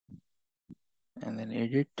 And then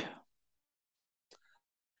edit.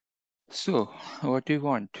 So what we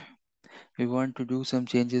want? We want to do some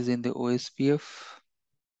changes in the OSPF.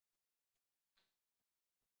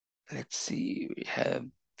 Let's see, we have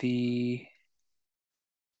the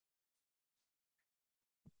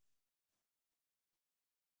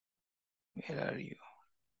where are you?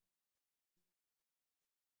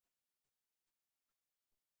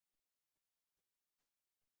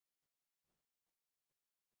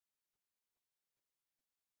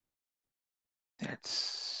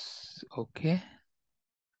 That's okay.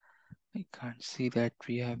 I can't see that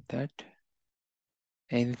we have that.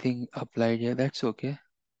 Anything applied here, that's okay.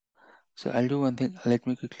 So I'll do one thing. Let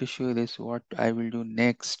me quickly show you this, what I will do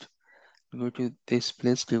next. Go to this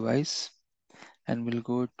place device and we'll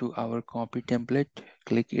go to our copy template,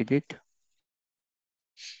 click edit.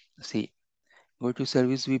 See, go to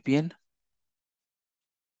service VPN,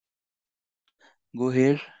 go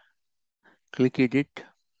here, click edit.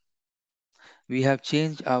 We have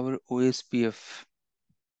changed our OSPF.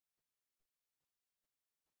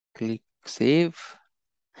 Click save.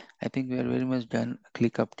 I think we are very much done.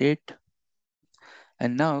 Click update.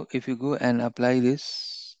 And now if you go and apply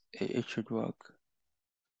this, it should work.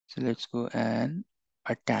 So let's go and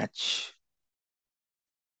attach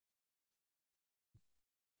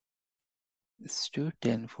this to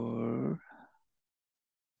 10 for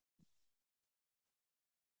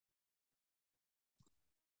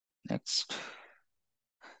next.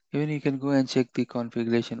 Even you can go and check the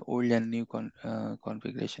configuration, old and new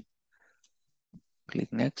configuration.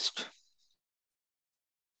 Click next.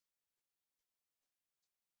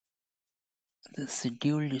 The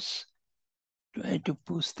schedule is try to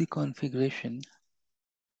push the configuration.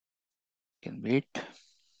 Can wait.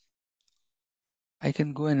 I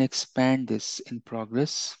can go and expand this in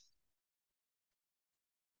progress.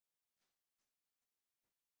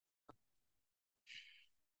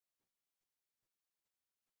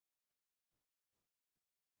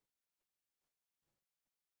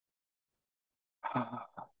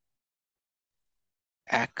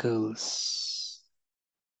 ACLs.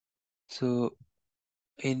 So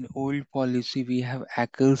in old policy we have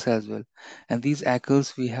ACLs as well, and these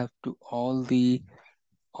ACLs we have to all the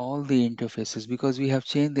interfaces because we have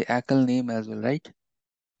changed the ACL name as well, right?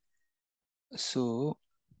 So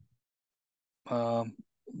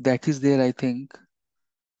that is there, I think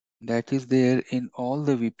that is there in all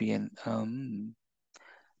the VPN.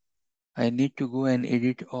 I need to go and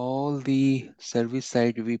edit all the service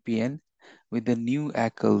side VPN with the new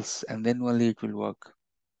ACLs and then only it will work.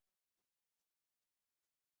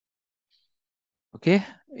 Okay,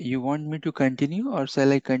 you want me to continue or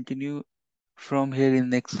shall I continue from here in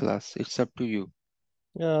next class? It's up to you.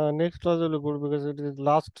 Yeah, next class will be good because it is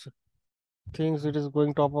last things. It is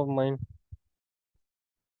going top of mind.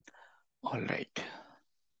 All right,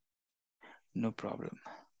 no problem.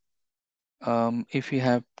 If you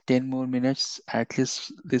have 10 more minutes, at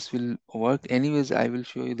least this will work. Anyways, I will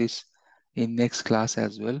show you this in next class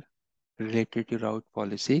as well related to route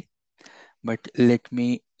policy. But let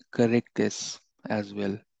me correct this as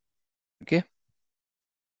well. Okay,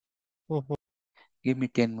 Mhm. give me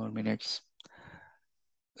 10 more minutes.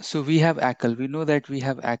 So we have ACL. We know that we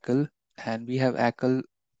have ACL and we have ACL.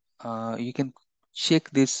 You can check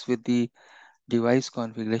this with the device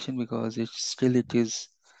configuration because it is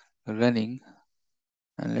running.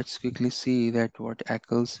 And let's quickly see that what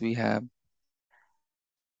ACLs we have.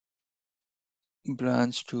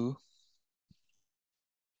 Branch to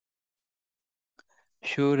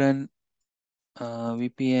show run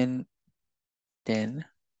VPN 10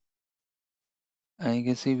 And you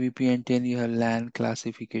can see VPN 10, you have LAN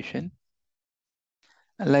classification.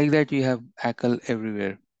 And like that, you have ACL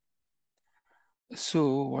everywhere.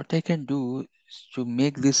 So what I can do is to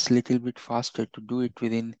make this little bit faster, to do it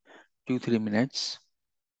within 2-3 minutes,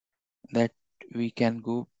 that we can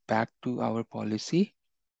go back to our policy,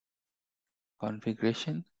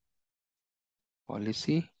 configuration,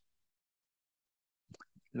 policy,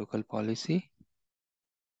 local policy.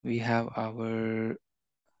 We have our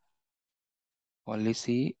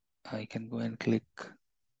policy. I can go and click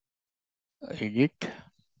edit.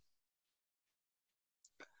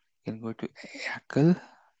 You can go to ACL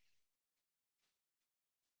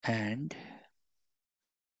and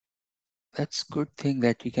that's good thing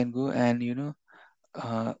that you can go and you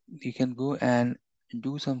can go and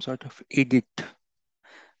do some sort of edit.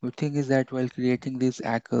 Good thing is that while creating these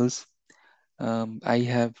ACLs, I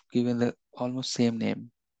have given the almost same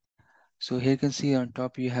name. So here you can see on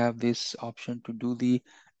top you have this option to do the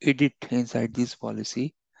edit inside this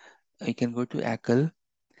policy. I can go to ACL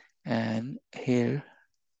and here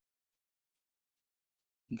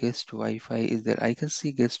guest Wi-Fi is there. I can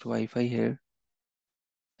see guest Wi-Fi here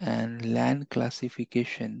and LAN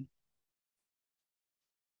classification,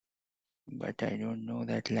 but I don't know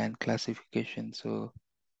that LAN classification. So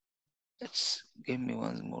let's give me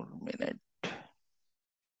one more minute.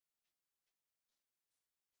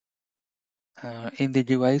 In the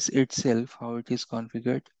device itself, how it is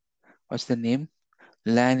configured, what's the name?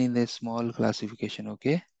 LAN in the small classification,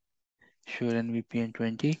 okay? Sure, and VPN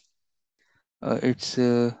 20. It's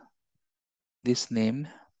this name.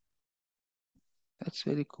 That's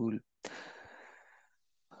very cool.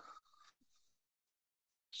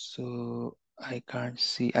 So I can't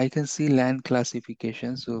see, I can see LAN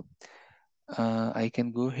classification. So I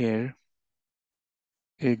can go here,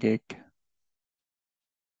 edit.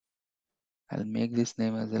 I'll make this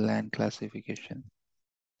name as a LAN classification.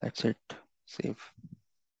 That's it, save.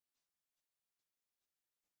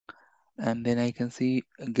 And then I can see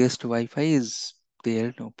guest Wi-Fi is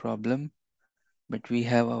there, no problem. But we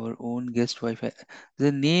have our own guest Wi-Fi.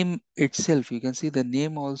 The name itself, you can see the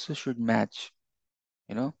name also should match,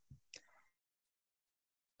 you know,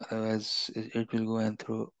 otherwise it will go and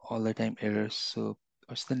throw all the time errors. So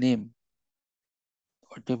what's the name?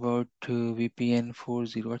 What about VPN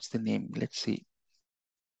 40? What's the name? Let's see.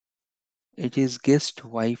 It is guest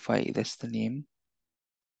Wi-Fi. That's the name.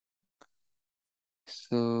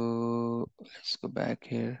 So let's go back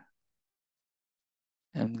here.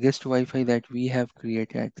 And guest Wi-Fi that we have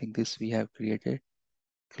created, I think this we have created.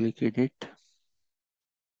 Click edit.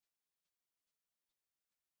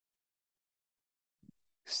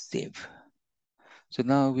 Save. So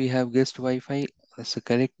now we have guest Wi-Fi. That's the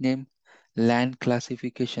correct name. LAN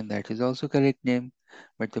classification, that is also correct name.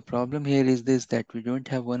 But the problem here is this, that we don't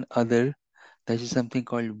have one other. That is something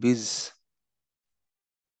called biz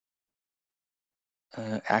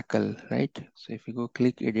ACL, right? So if we go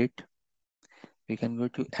click edit, we can go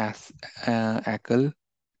to ACL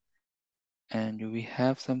and we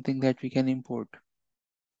have something that we can import.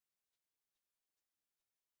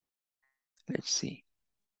 Let's see.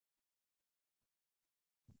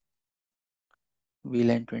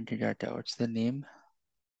 VLAN 20 data, what's the name?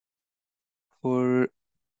 For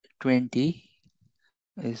 20,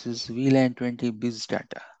 this is VLAN 20 biz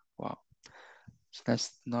data. Wow. So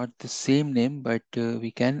that's not the same name, but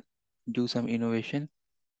we can do some innovation.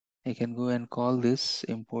 I can go and call this,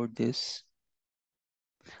 import this.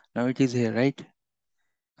 Now it is here, right?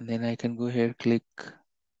 And then I can go here, click,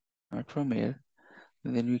 not from here.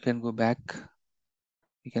 And then we can go back.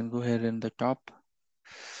 We can go here in the top.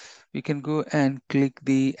 We can go and click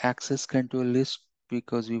the access control list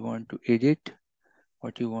because we want to edit.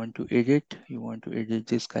 What you want to edit? You want to edit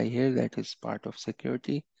this guy here. That is part of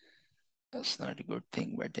security. That's not a good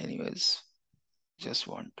thing, but anyways, just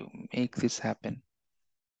want to make this happen.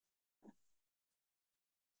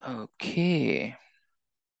 Okay.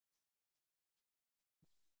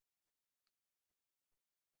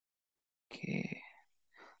 Okay.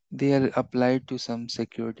 They are applied to some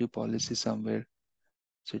security policy somewhere.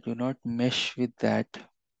 So do not mesh with that.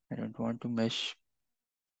 I don't want to mesh.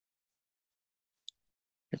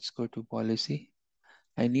 Let's go to policy.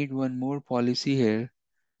 I need one more policy here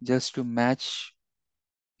just to match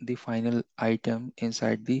the final item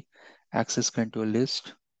inside the access control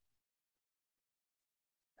list.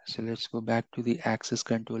 So let's go back to the access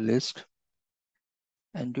control list.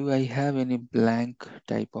 And do I have any blank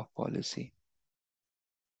type of policy?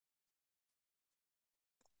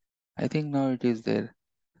 I think now it is there.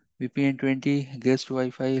 VPN 20, guest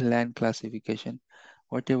Wi-Fi, LAN classification.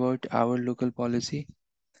 What about our local policy?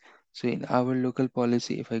 So in our local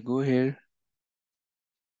policy, if I go here,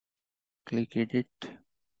 click edit,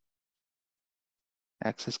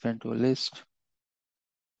 access control list.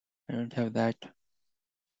 I don't have that.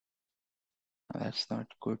 That's not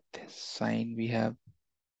good sign we have.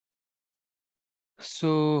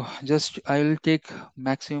 So just I will take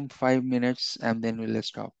maximum 5 minutes and then we'll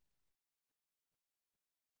stop.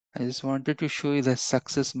 I just wanted to show you the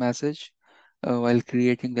success message while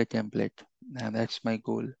creating the template, and that's my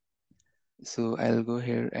goal. So I'll go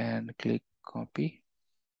here and click copy.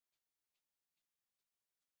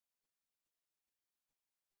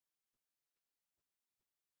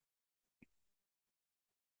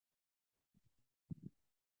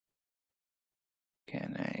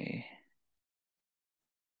 Can I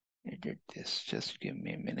edit this? Just give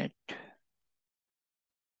me a minute.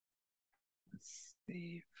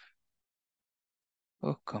 Save.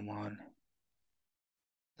 Oh, come on.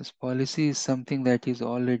 This policy is something that is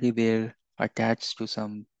already there attached to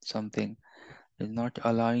something. It's not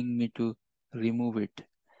allowing me to remove it.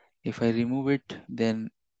 If I remove it, then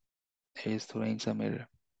it is throwing some error.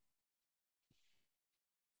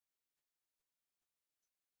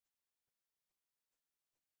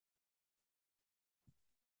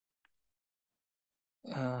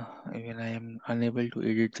 Even I am unable to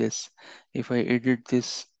edit this. If I edit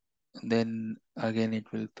this, then again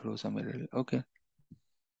it will throw some error. Okay,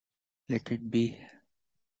 let it be.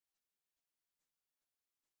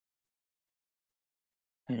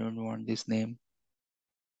 I don't want this name.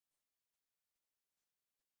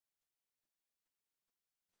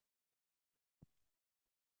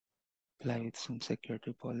 Apply with some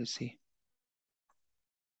security policy.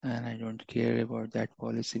 And I don't care about that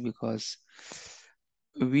policy because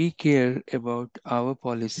we care about our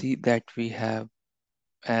policy that we have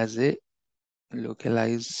as a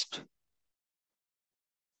localized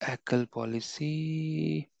ACL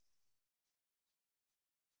policy.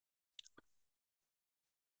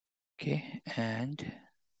 Okay, and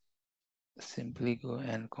simply go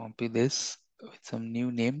and copy this with some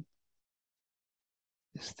new name.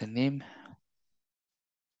 This is the name.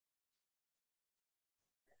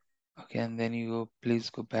 Okay, and then you go, please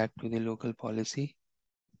go back to the local policy.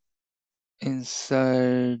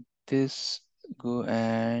 Inside this, go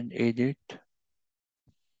and edit,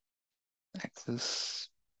 access,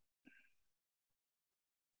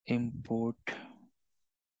 import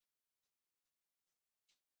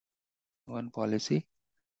one policy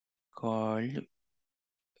called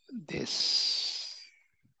this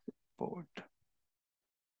port.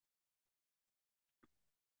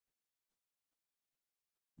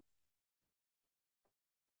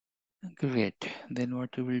 Great. Then what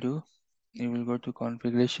you will do, you will go to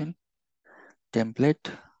configuration,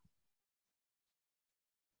 template,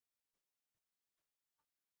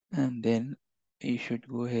 and then you should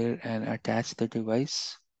go here and attach the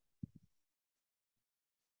device.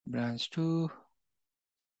 Branch 2,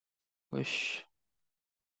 push.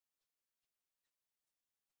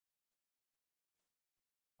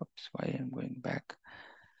 Oops, why I'm going back.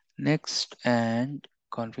 Next, and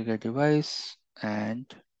configure device and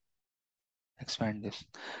expand this.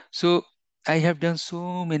 So I have done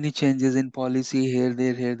so many changes in policy here,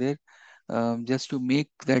 there, just to make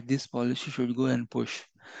that this policy should go and push.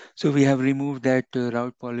 So we have removed that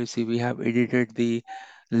route policy. We have edited the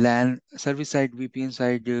LAN service side, VPN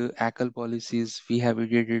side ACL policies. We have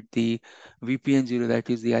edited the VPN 0, that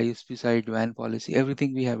is the ISP side WAN policy.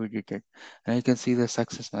 Everything we have edited. And you can see the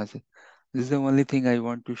success message. This is the only thing I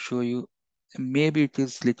want to show you. Maybe it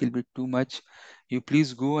is little bit too much. You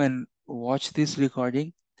please go and watch this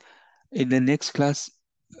recording. In the next class,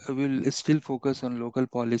 we'll still focus on local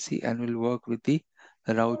policy and we'll work with the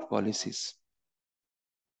route policies.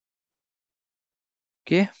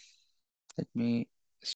 Okay, let me